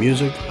to the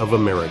music of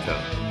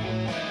America.